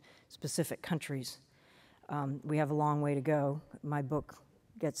just in specific countries. We have a long way to go. My book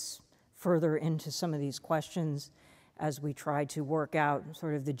gets further into some of these questions as we try to work out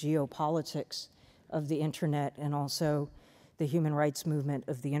sort of the geopolitics of the internet and also the human rights movement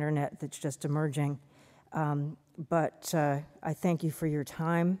of the internet that's just emerging. But I thank you for your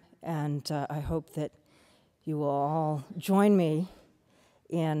time, and I hope that you will all join me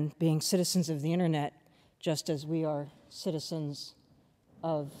in being citizens of the internet just as we are citizens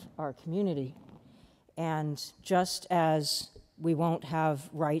of our community. And just as we won't have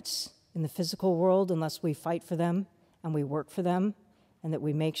rights in the physical world unless we fight for them and we work for them, and that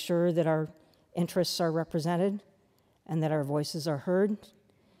we make sure that our interests are represented and that our voices are heard,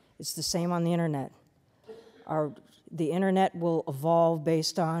 it's the same on the internet. The internet will evolve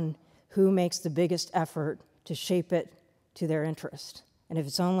based on who makes the biggest effort to shape it to their interest. And if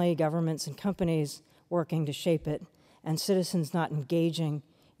it's only governments and companies working to shape it and citizens not engaging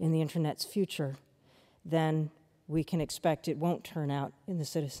in the internet's future, then we can expect it won't turn out in the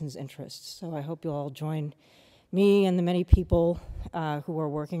citizens' interests. So I hope you'll all join me and the many people who are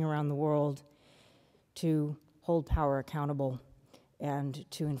working around the world to hold power accountable and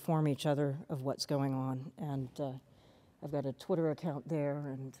to inform each other of what's going on. And I've got a Twitter account there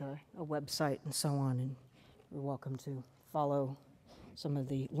and a website and so on, and you're welcome to follow some of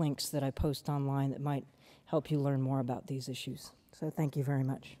the links that I post online that might help you learn more about these issues. So thank you very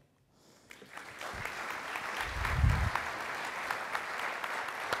much.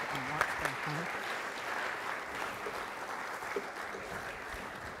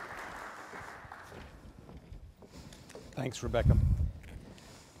 Thanks, Rebecca.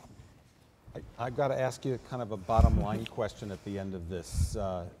 I've got to ask you kind of a bottom line question at the end of this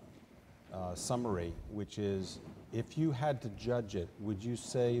summary, which is, if you had to judge it, would you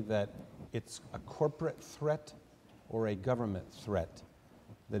say that it's a corporate threat or a government threat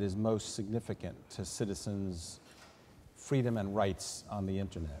that is most significant to citizens' freedom and rights on the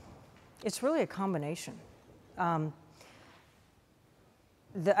internet? It's really a combination.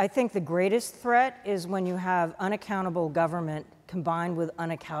 I think the greatest threat is when you have unaccountable government combined with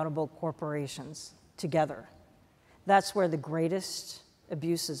unaccountable corporations together. That's where the greatest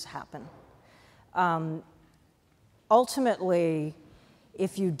abuses happen. Ultimately,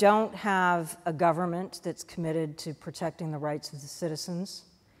 if you don't have a government that's committed to protecting the rights of the citizens,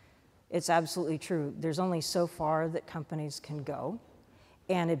 it's absolutely true. There's only so far that companies can go,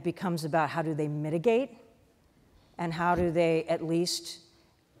 and it becomes about how do they mitigate and how do they at least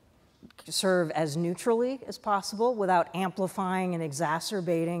serve as neutrally as possible without amplifying and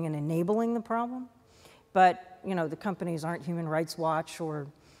exacerbating and enabling the problem. But, you know, the companies aren't Human Rights Watch or,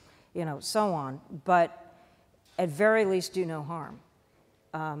 you know, so on, but at very least do no harm.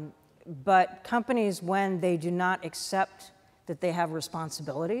 But companies, when they do not accept that they have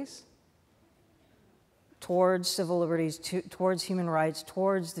responsibilities towards civil liberties, towards human rights,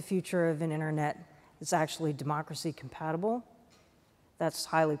 towards the future of an internet that's actually democracy compatible, that's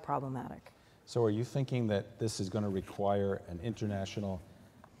highly problematic. So are you thinking that this is going to require an international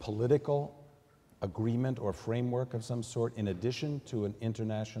political agreement or framework of some sort in addition to an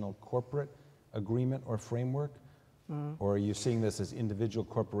international corporate agreement or framework? Or are you seeing this as individual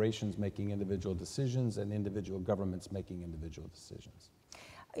corporations making individual decisions and individual governments making individual decisions?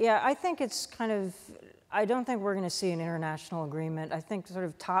 Yeah, I think it's kind of, I don't think we're going to see an international agreement. I think sort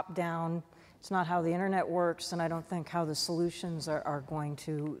of top down, it's not how the internet works, and I don't think how the solutions are going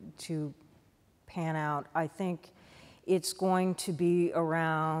to pan out. I think it's going to be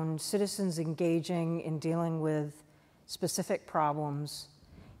around citizens engaging in dealing with specific problems,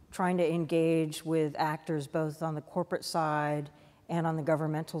 trying to engage with actors both on the corporate side and on the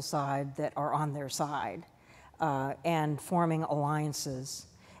governmental side that are on their side, and forming alliances.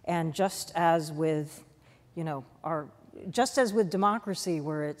 And just as with, you know, just as with democracy,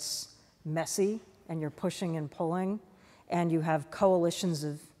 where it's messy and you're pushing and pulling, and you have coalitions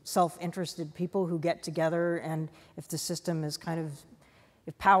of self-interested people who get together, and if the system is kind of,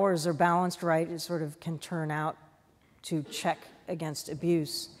 if powers are balanced right, it sort of can turn out to check against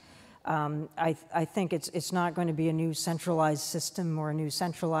abuse. I think it's not going to be a new centralized system or a new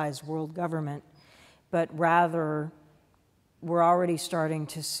centralized world government, but rather we're already starting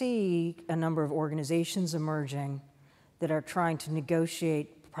to see a number of organizations emerging that are trying to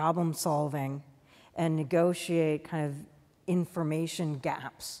negotiate problem solving and negotiate kind of information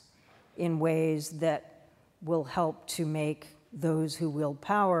gaps in ways that will help to make those who wield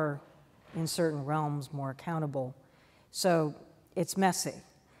power in certain realms more accountable. So it's messy.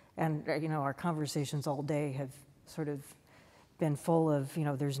 And, you know, our conversations all day have sort of been full of, you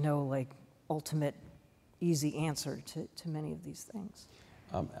know, there's no like ultimate easy answer to many of these things.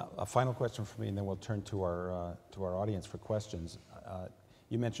 A final question for me, and then we'll turn to our audience for questions.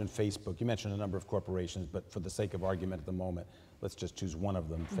 You mentioned Facebook. You mentioned a number of corporations, but for the sake of argument at the moment, let's just choose one of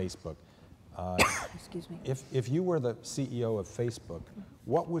them, Facebook. Excuse me. If you were the CEO of Facebook,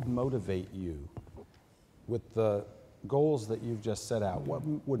 what would motivate you with the goals that you've just set out? What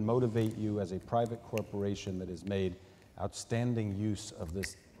would motivate you as a private corporation that has made outstanding use of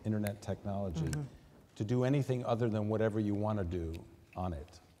this internet technology to do anything other than whatever you want to do on it?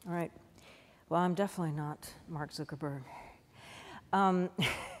 All right. Well, I'm definitely not Mark Zuckerberg.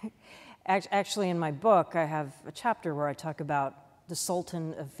 Actually, in my book, I have a chapter where I talk about the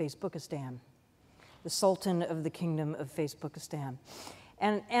Sultan of Facebookistan, the Sultan of the Kingdom of Facebookistan.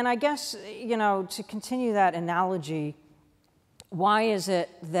 And I guess, you know, to continue that analogy, why is it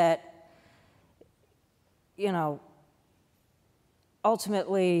that, you know,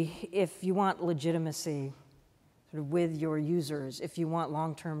 ultimately, if you want legitimacy sort of with your users, if you want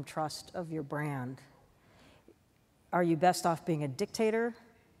long-term trust of your brand, are you best off being a dictator,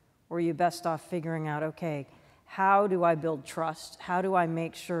 or are you best off figuring out, okay, how do I build trust? How do I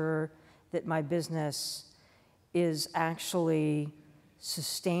make sure that my business is actually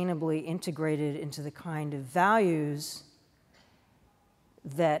sustainably integrated into the kind of values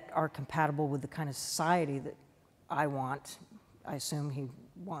that are compatible with the kind of society that I want? I assume he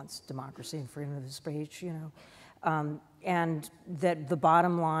wants democracy and freedom of speech, you know, and that the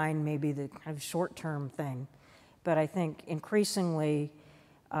bottom line may be the kind of short-term thing. But I think increasingly,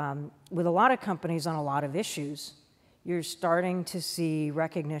 with a lot of companies on a lot of issues, you're starting to see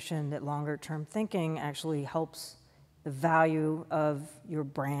recognition that longer-term thinking actually helps the value of your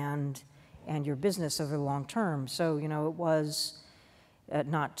brand and your business over the long term. So, you know, it was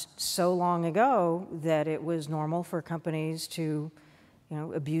not so long ago that it was normal for companies to, you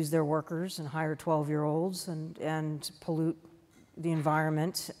know, abuse their workers and hire 12-year-olds and pollute the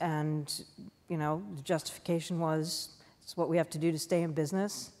environment. And, you know, the justification was, it's what we have to do to stay in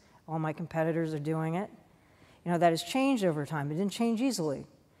business. All my competitors are doing it. You know, that has changed over time. It didn't change easily. It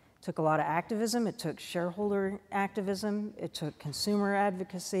took a lot of activism. It took shareholder activism. It took consumer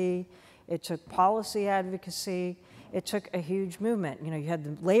advocacy. It took policy advocacy. It took a huge movement. You know, you had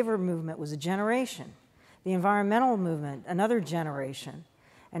the labor movement was a generation. The environmental movement, another generation.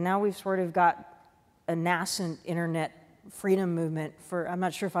 And now we've sort of got a nascent internet freedom movement for, I'm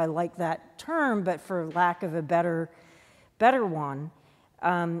not sure if I like that term, but for lack of a better one,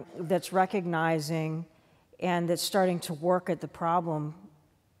 that's recognizing and that's starting to work at the problem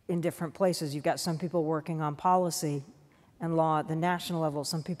in different places. You've got some people working on policy and law at the national level,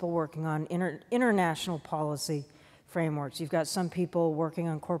 some people working on international policy frameworks. You've got some people working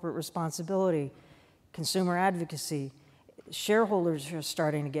on corporate responsibility, consumer advocacy. Shareholders are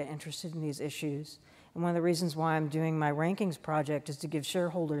starting to get interested in these issues. And one of the reasons why I'm doing my rankings project is to give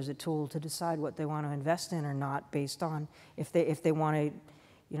shareholders a tool to decide what they want to invest in or not, based on if they want to,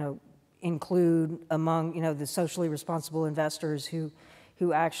 you know, include among, you know, the socially responsible investors who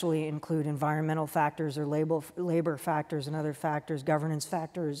actually include environmental factors or labor factors and other factors, governance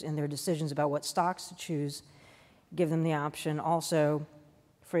factors in their decisions about what stocks to choose. Give them the option. Also,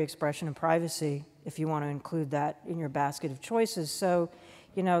 free expression and privacy, if you want to include that in your basket of choices. So,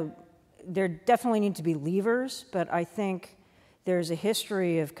 you know, there definitely need to be levers, but I think there's a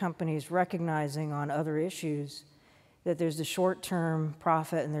history of companies recognizing on other issues that there's the short-term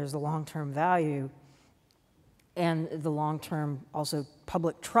profit and there's the long-term value, and the long-term also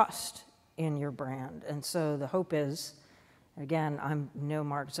public trust in your brand. And so the hope is, again, I'm no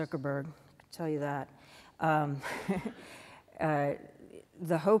Mark Zuckerberg, I can tell you that.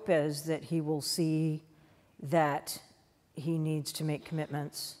 The hope is that he will see that he needs to make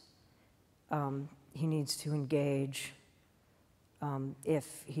commitments, he needs to engage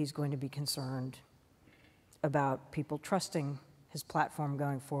if he's going to be concerned about people trusting his platform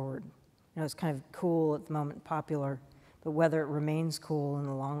going forward. You know, it's kind of cool at the moment, popular, but whether it remains cool in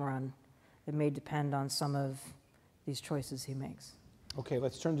the long run, it may depend on some of these choices he makes. Okay,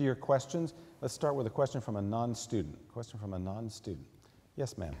 let's turn to your questions. Let's start with a question from a non-student. Question from a non-student.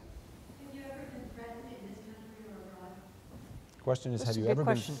 Yes, ma'am. Have you ever been threatened in this country or abroad? Question is, have you ever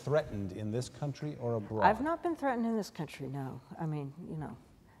been threatened in this country or abroad? I've not been threatened in this country, no. I mean, you know,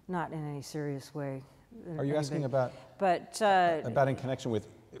 not in any serious way. Are you asking about, about in connection with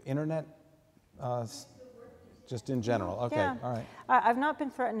internet, just in general? Okay, yeah. all right. I've not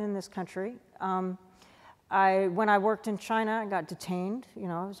been threatened in this country. When I worked in China, I got detained. You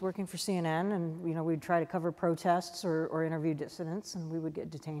know, I was working for CNN, and you know, we'd try to cover protests or interview dissidents, and we would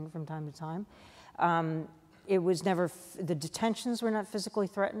get detained from time to time. It was never, the detentions were not physically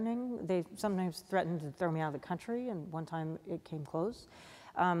threatening. They sometimes threatened to throw me out of the country, and one time it came close.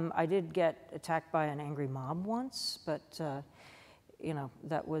 I did get attacked by an angry mob once, but you know,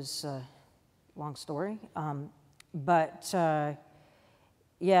 that was a long story.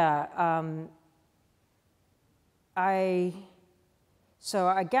 So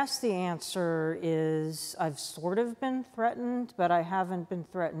I guess the answer is I've sort of been threatened, but I haven't been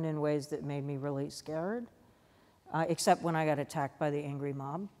threatened in ways that made me really scared, except when I got attacked by the angry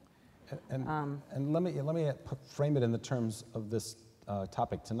mob. And let me frame it in the terms of this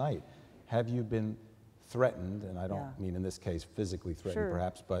topic tonight. Have you been threatened, and I don't mean in this case physically threatened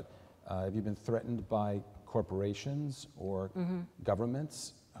perhaps, but have you been threatened by corporations or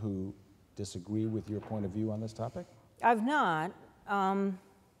governments who disagree with your point of view on this topic? I've not.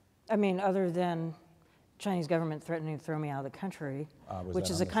 I mean, other than Chinese government threatening to throw me out of the country, which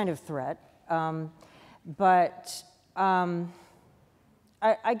is a kind of threat.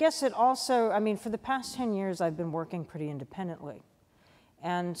 I guess it also, I mean, for the past 10 years, I've been working pretty independently.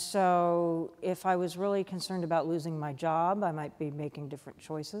 And so if I was really concerned about losing my job, I might be making different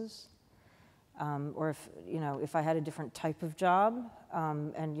choices. Or if I had a different type of job,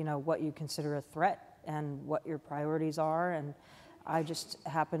 and what you consider a threat and what your priorities are. And I just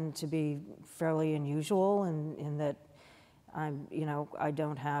happen to be fairly unusual in that I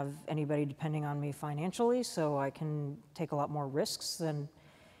don't have anybody depending on me financially, so I can take a lot more risks than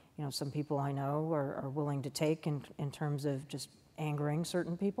some people I know are willing to take in terms of just angering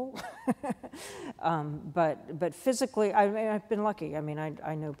certain people. But physically, I've been lucky. I mean,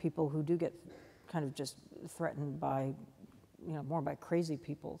 I know people who do get kind of just threatened by, more by crazy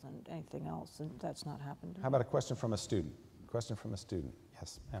people than anything else, and that's not happened. How about a question from a student? Question from a student.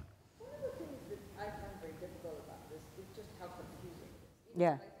 Yes, ma'am. One of the things that I find very difficult about this is just how confusing it is.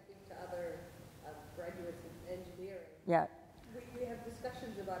 Yeah. When I speak to other graduates in engineering, Yeah. we have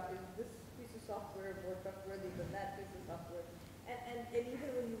discussions about, is this piece of software more trustworthy than that piece of software? And even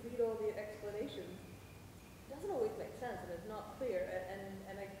when you read all the explanations, it doesn't always make sense and it's not clear.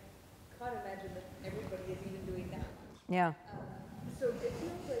 And I can't imagine that everybody is even doing that. Yeah. So it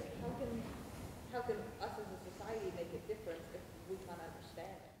feels like how can us as a society make a difference if we can't understand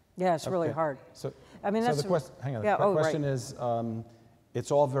it? Yeah, it's really hard. So, I mean, that's the question. Hang on. Yeah, The question right. is,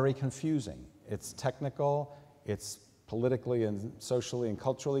 it's all very confusing. It's technical. It's politically and socially and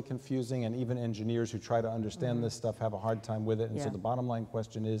culturally confusing, and even engineers who try to understand this stuff have a hard time with it. And so the bottom line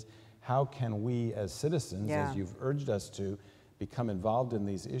question is, how can we as citizens, as you've urged us to, become involved in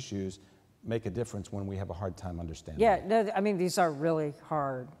these issues, make a difference when we have a hard time understanding? Yeah, no, I mean, these are really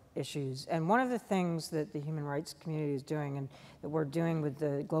hard issues. And one of the things that the human rights community is doing, and that we're doing with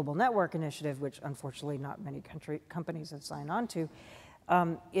the Global Network Initiative, which unfortunately not many companies have signed on to,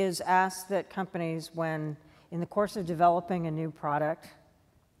 is ask that companies, when in the course of developing a new product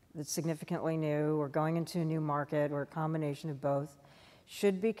that's significantly new, or going into a new market, or a combination of both,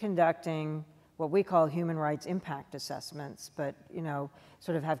 should be conducting what we call human rights impact assessments, but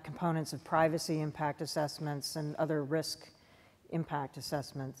sort of have components of privacy impact assessments and other risk impact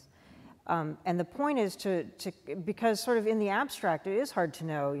assessments. And the point is because sort of in the abstract, it is hard to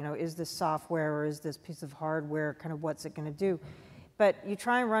know, is this software or is this piece of hardware, kind of what's it going to do? But you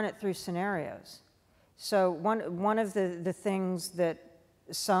try and run it through scenarios. So one of the things that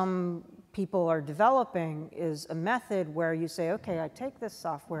some people are developing is a method where you say, okay, I take this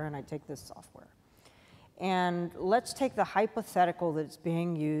software and I take this software. And let's take the hypothetical that it's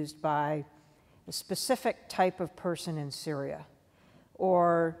being used by a specific type of person in Syria,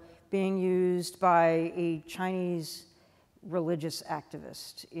 or being used by a Chinese religious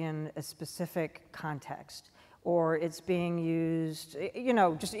activist in a specific context, or it's being used,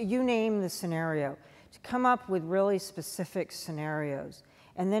 just you name the scenario, to come up with really specific scenarios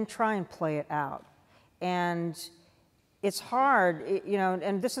and then try and play it out. And it's hard,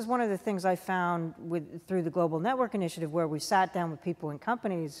 and this is one of the things I found through the Global Network Initiative, where we sat down with people in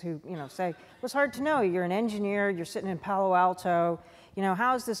companies who, say, it was hard to know. You're an engineer, you're sitting in Palo Alto,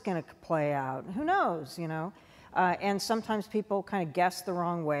 how is this going to play out? Who knows, And sometimes people kind of guess the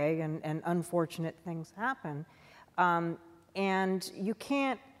wrong way, and unfortunate things happen. And you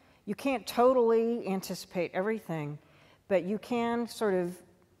can't totally anticipate everything, but you can sort of,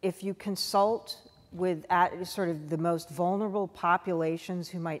 if you consult with sort of the most vulnerable populations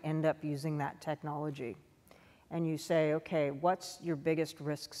who might end up using that technology, and you say, okay, what's your biggest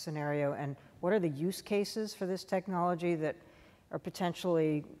risk scenario, and what are the use cases for this technology that are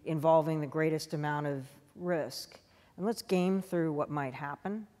potentially involving the greatest amount of risk, and let's game through what might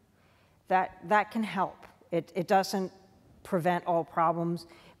happen. That can help. It doesn't prevent all problems,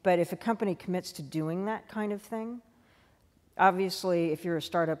 but if a company commits to doing that kind of thing, obviously if you're a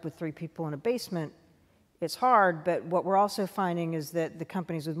startup with 3 people in a basement, it's hard, but what we're also finding is that the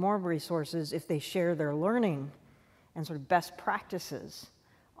companies with more resources, if they share their learning and sort of best practices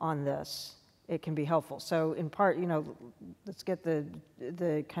on this, it can be helpful. So in part, let's get the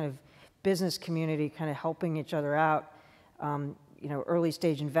kind of business community kind of helping each other out. Early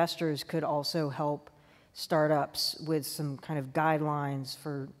stage investors could also help startups with some kind of guidelines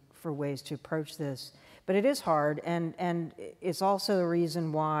for for ways to approach this. But it is hard, and it's also the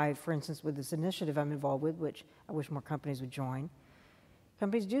reason why, for instance, with this initiative I'm involved with, which I wish more companies would join,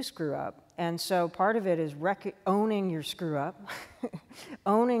 companies do screw up. And so part of it is owning your screw up,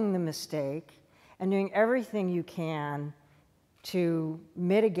 owning the mistake, and doing everything you can to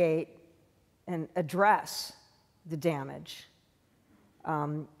mitigate and address the damage,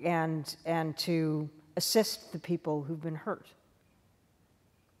 and to assist the people who've been hurt.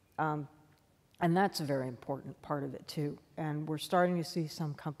 And that's a very important part of it too. And we're starting to see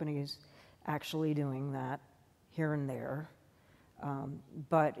some companies actually doing that here and there,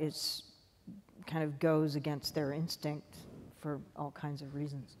 but it's kind of goes against their instinct for all kinds of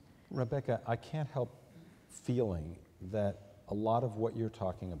reasons. Rebecca, I can't help feeling that a lot of what you're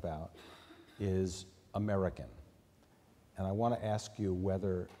talking about is American. And I want to ask you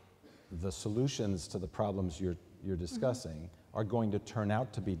whether the solutions to the problems you're discussing are going to turn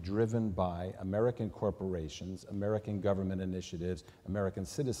out to be driven by American corporations, American government initiatives, American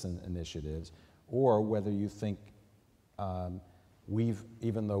citizen initiatives, or whether you think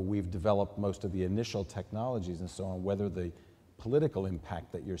even though we've developed most of the initial technologies and so on, whether the political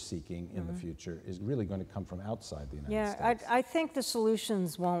impact that you're seeking in the future is really going to come from outside the United States. I think the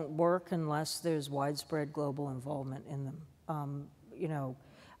solutions won't work unless there's widespread global involvement in them. You know,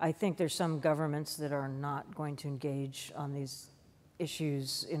 I think there's some governments that are not going to engage on these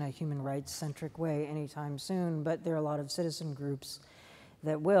issues in a human rights-centric way anytime soon, but there are a lot of citizen groups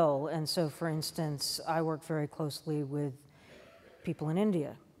that will. And so, for instance, I work very closely with people in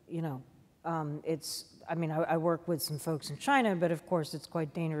India. You know, I work with some folks in China, but of course it's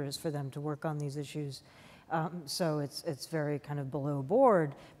quite dangerous for them to work on these issues. So it's very kind of below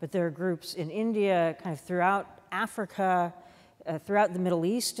board. But there are groups in India, kind of throughout Africa, throughout the Middle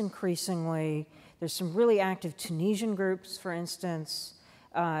East increasingly. There's some really active Tunisian groups, for instance,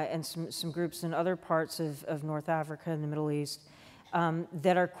 and some groups in other parts of North Africa and the Middle East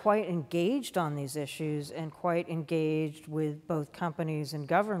that are quite engaged on these issues and quite engaged with both companies and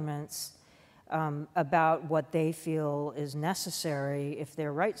governments about what they feel is necessary if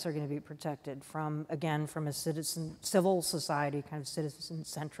their rights are going to be protected from a civil society, kind of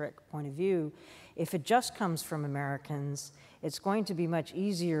citizen-centric point of view. If it just comes from Americans, it's going to be much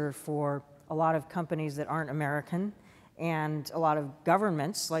easier for a lot of companies that aren't American, and a lot of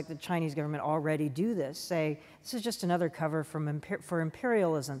governments, like the Chinese government, already do this, say, this is just another cover for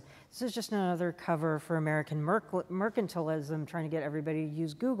imperialism. This is just another cover for American mercantilism, trying to get everybody to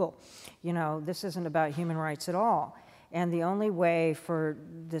use Google. You know, this isn't about human rights at all. And the only way for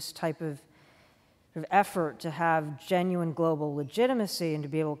this type of effort to have genuine global legitimacy and to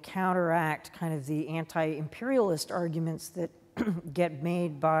be able to counteract kind of the anti-imperialist arguments that get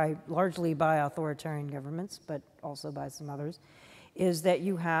made largely by authoritarian governments, but also by some others, is that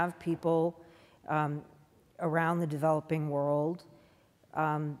you have people around the developing world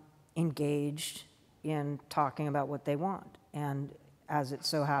engaged in talking about what they want. And as it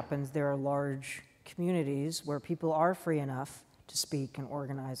so happens, there are large communities where people are free enough to speak and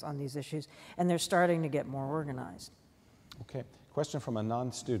organize on these issues, and they're starting to get more organized. Okay, question from a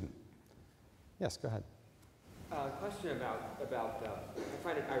non-student. Yes, go ahead. Question about I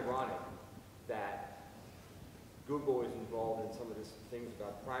find it ironic that Google is involved in some of these things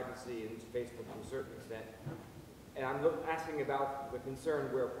about privacy and Facebook to a certain extent. And I'm asking about the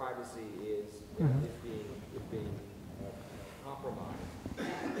concern where privacy is being compromised.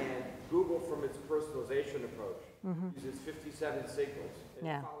 And Google, from its personalization approach, uses 57 signals. And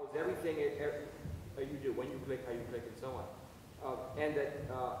it follows everything you do, when you click, how you click, and so on. And that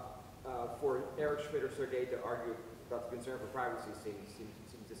for Eric Schmidt or Sergey to argue about the concern for privacy seems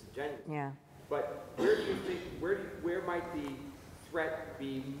disingenuous. Yeah. But where do you think, where might the threat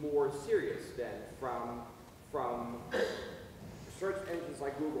be more serious then from search engines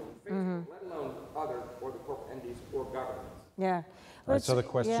like Google and Facebook, let alone other or the corporate entities or governments? Yeah. All right, so the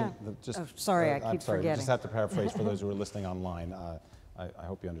question, I keep forgetting. I just have to paraphrase for those who are listening online. I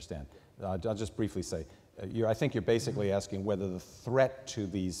hope you understand. I'll just briefly say, I think you're basically asking whether the threat to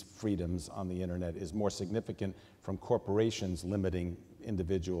these freedoms on the internet is more significant from corporations limiting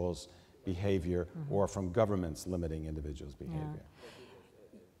individuals' behavior or from governments limiting individuals' behavior.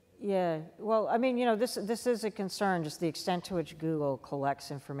 Yeah, well, I mean, you know, this is a concern, just the extent to which Google collects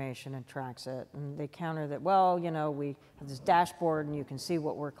information and tracks it. And they counter that, well, you know, we have this dashboard and you can see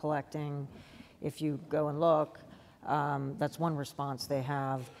what we're collecting if you go and look. That's one response they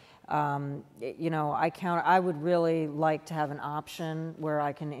have. You know, I would really like to have an option where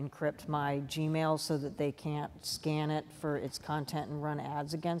I can encrypt my Gmail so that they can't scan it for its content and run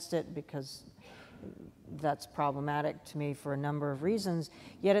ads against it, because that's problematic to me for a number of reasons.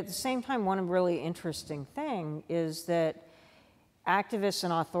 Yet at the same time, one really interesting thing is that activists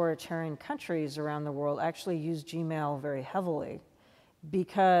in authoritarian countries around the world actually use Gmail very heavily,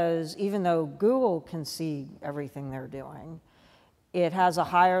 because even though Google can see everything they're doing, it has a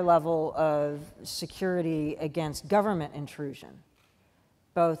higher level of security against government intrusion,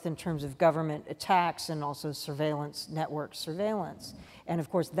 both in terms of government attacks and also surveillance, network surveillance. And of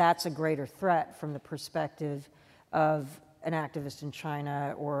course, that's a greater threat from the perspective of an activist in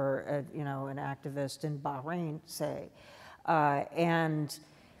China or an activist in Bahrain, say. And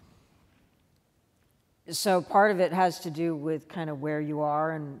so part of it has to do with kind of where you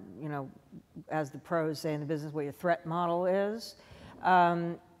are and, as the pros say in the business, what your threat model is.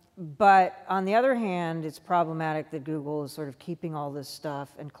 But on the other hand, it's problematic that Google is sort of keeping all this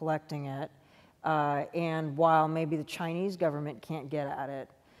stuff and collecting it. And while maybe the Chinese government can't get at it,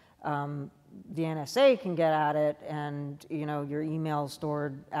 the NSA can get at it, and your email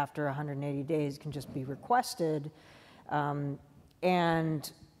stored after 180 days can just be requested.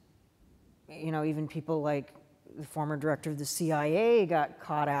 And even people like the former director of the CIA got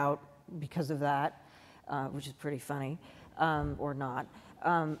caught out because of that, which is pretty funny, or not.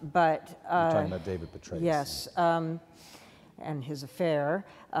 But you're talking about David Petraeus. Yes, and his affair.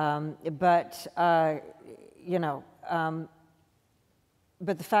 But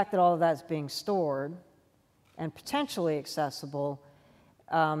the fact that all of that's being stored and potentially accessible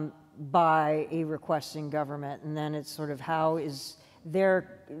by a requesting government, and then it's sort of how is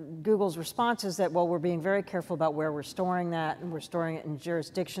Google's response is that, well, we're being very careful about where we're storing that, and we're storing it in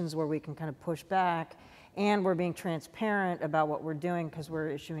jurisdictions where we can kind of push back, and we're being transparent about what we're doing because we're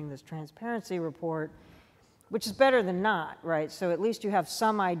issuing this transparency report, which is better than not, right? So at least you have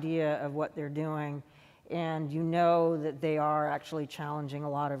some idea of what they're doing, and you know that they are actually challenging a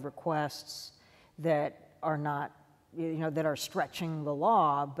lot of requests that are not, that are stretching the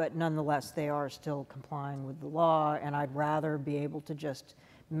law, but nonetheless they are still complying with the law, and I'd rather be able to just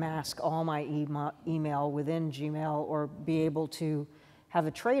mask all my email within Gmail, or be able to have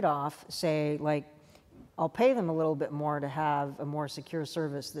a trade-off, say, like, I'll pay them a little bit more to have a more secure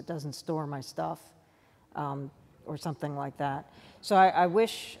service that doesn't store my stuff, or something like that. So I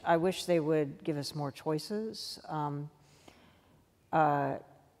wish they would give us more choices. But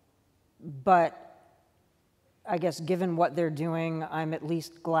I guess given what they're doing, I'm at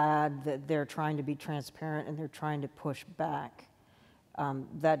least glad that they're trying to be transparent and they're trying to push back.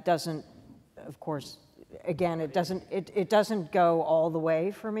 That doesn't, of course, again, it doesn't go all the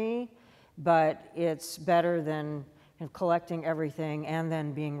way for me, but it's better than collecting everything and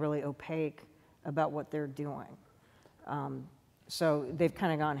then being really opaque about what they're doing. So they've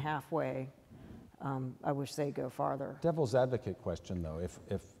kind of gone halfway. I wish they'd go farther. Devil's advocate question, though.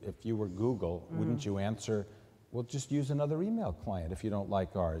 If you were Google, wouldn't you answer, well, just use another email client if you don't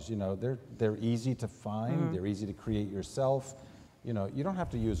like ours? They're easy to find. They're easy to create yourself. You don't have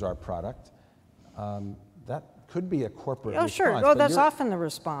to use our product. That could be a corporate response. Sure. Well, that's often the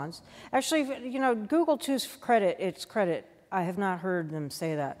response. Actually, Google, to its credit, I have not heard them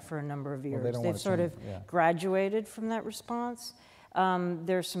say that for a number of years. Well, they've sort of graduated from that response.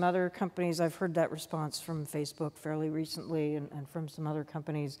 There's some other companies, I've heard that response from Facebook fairly recently, and from some other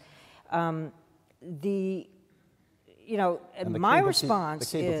companies. My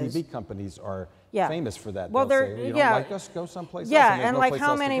response the cable is, TV companies are famous for that. Well, they'll say, you don't like us, go someplace else. Yeah, and and no like place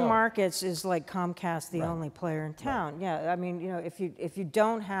how else to many go. markets is like Comcast the only player in town? Right. Yeah, I mean, if you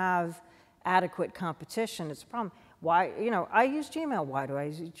don't have adequate competition, it's a problem. Why, I use Gmail. Why do I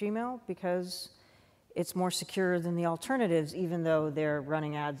use Gmail? Because it's more secure than the alternatives, even though they're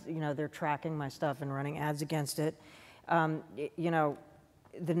running ads, they're tracking my stuff and running ads against it.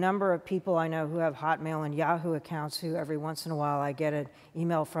 The number of people I know who have Hotmail and Yahoo accounts who every once in a while I get an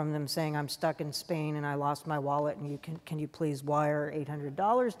email from them saying, I'm stuck in Spain and I lost my wallet, and can you please wire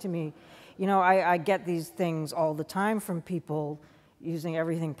 $800 to me? I get these things all the time from people using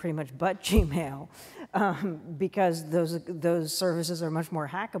everything pretty much but Gmail, because those services are much more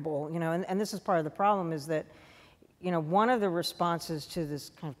hackable, and this is part of the problem, is that, one of the responses to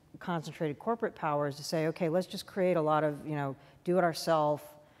this kind of concentrated corporate power is to say, okay, let's just create a lot of, do it ourselves,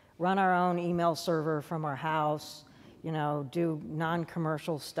 run our own email server from our house, do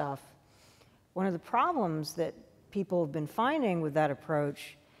non-commercial stuff. One of the problems that people have been finding with that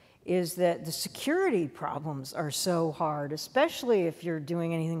approach is that the security problems are so hard, especially if you're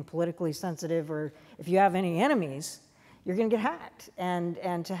doing anything politically sensitive, or if you have any enemies, you're going to get hacked.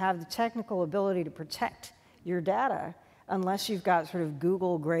 And to have the technical ability to protect your data, unless you've got sort of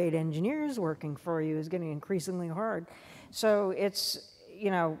Google-grade engineers working for you, is getting increasingly hard. So it's,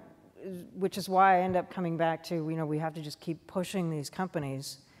 which is why I end up coming back to, we have to just keep pushing these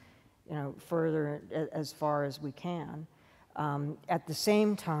companies, further as far as we can. At the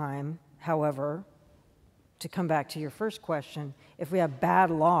same time, however, to come back to your first question, if we have bad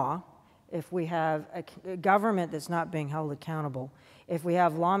law, if we have a government that's not being held accountable, if we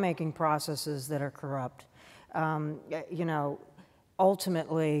have lawmaking processes that are corrupt,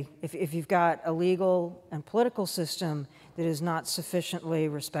 ultimately, if you've got a legal and political system that is not sufficiently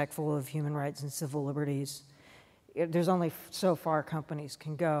respectful of human rights and civil liberties, there's only so far companies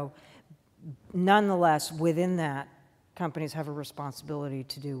can go. Nonetheless, within that, companies have a responsibility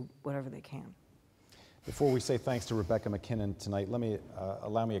to do whatever they can. Before we say thanks to Rebecca MacKinnon tonight,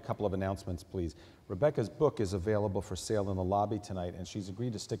 allow me a couple of announcements, please. Rebecca's book is available for sale in the lobby tonight, and she's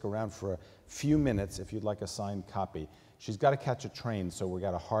agreed to stick around for a few minutes if you'd like a signed copy. She's got to catch a train, so we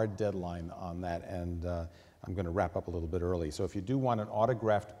got a hard deadline on that, and I'm going to wrap up a little bit early. So if you do want an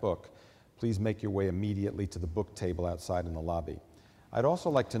autographed book, please make your way immediately to the book table outside in the lobby. I'd also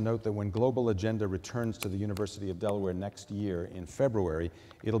like to note that when Global Agenda returns to the University of Delaware next year in February,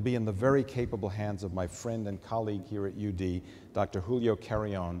 it'll be in the very capable hands of my friend and colleague here at UD, Dr. Julio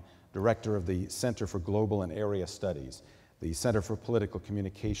Carrion, Director of the Center for Global and Area Studies. The Center for Political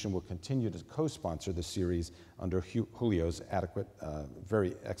Communication will continue to co-sponsor the series under Julio's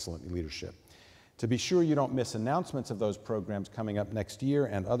very excellent leadership. To be sure you don't miss announcements of those programs coming up next year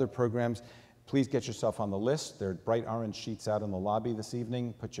and other programs, please get yourself on the list. There are bright orange sheets out in the lobby this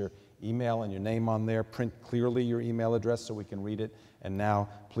evening. Put your email and your name on there. Print clearly your email address so we can read it. And now,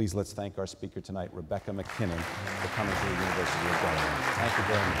 please let's thank our speaker tonight, Rebecca MacKinnon, for coming to the University of Delaware. Thank you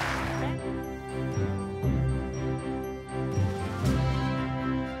very much.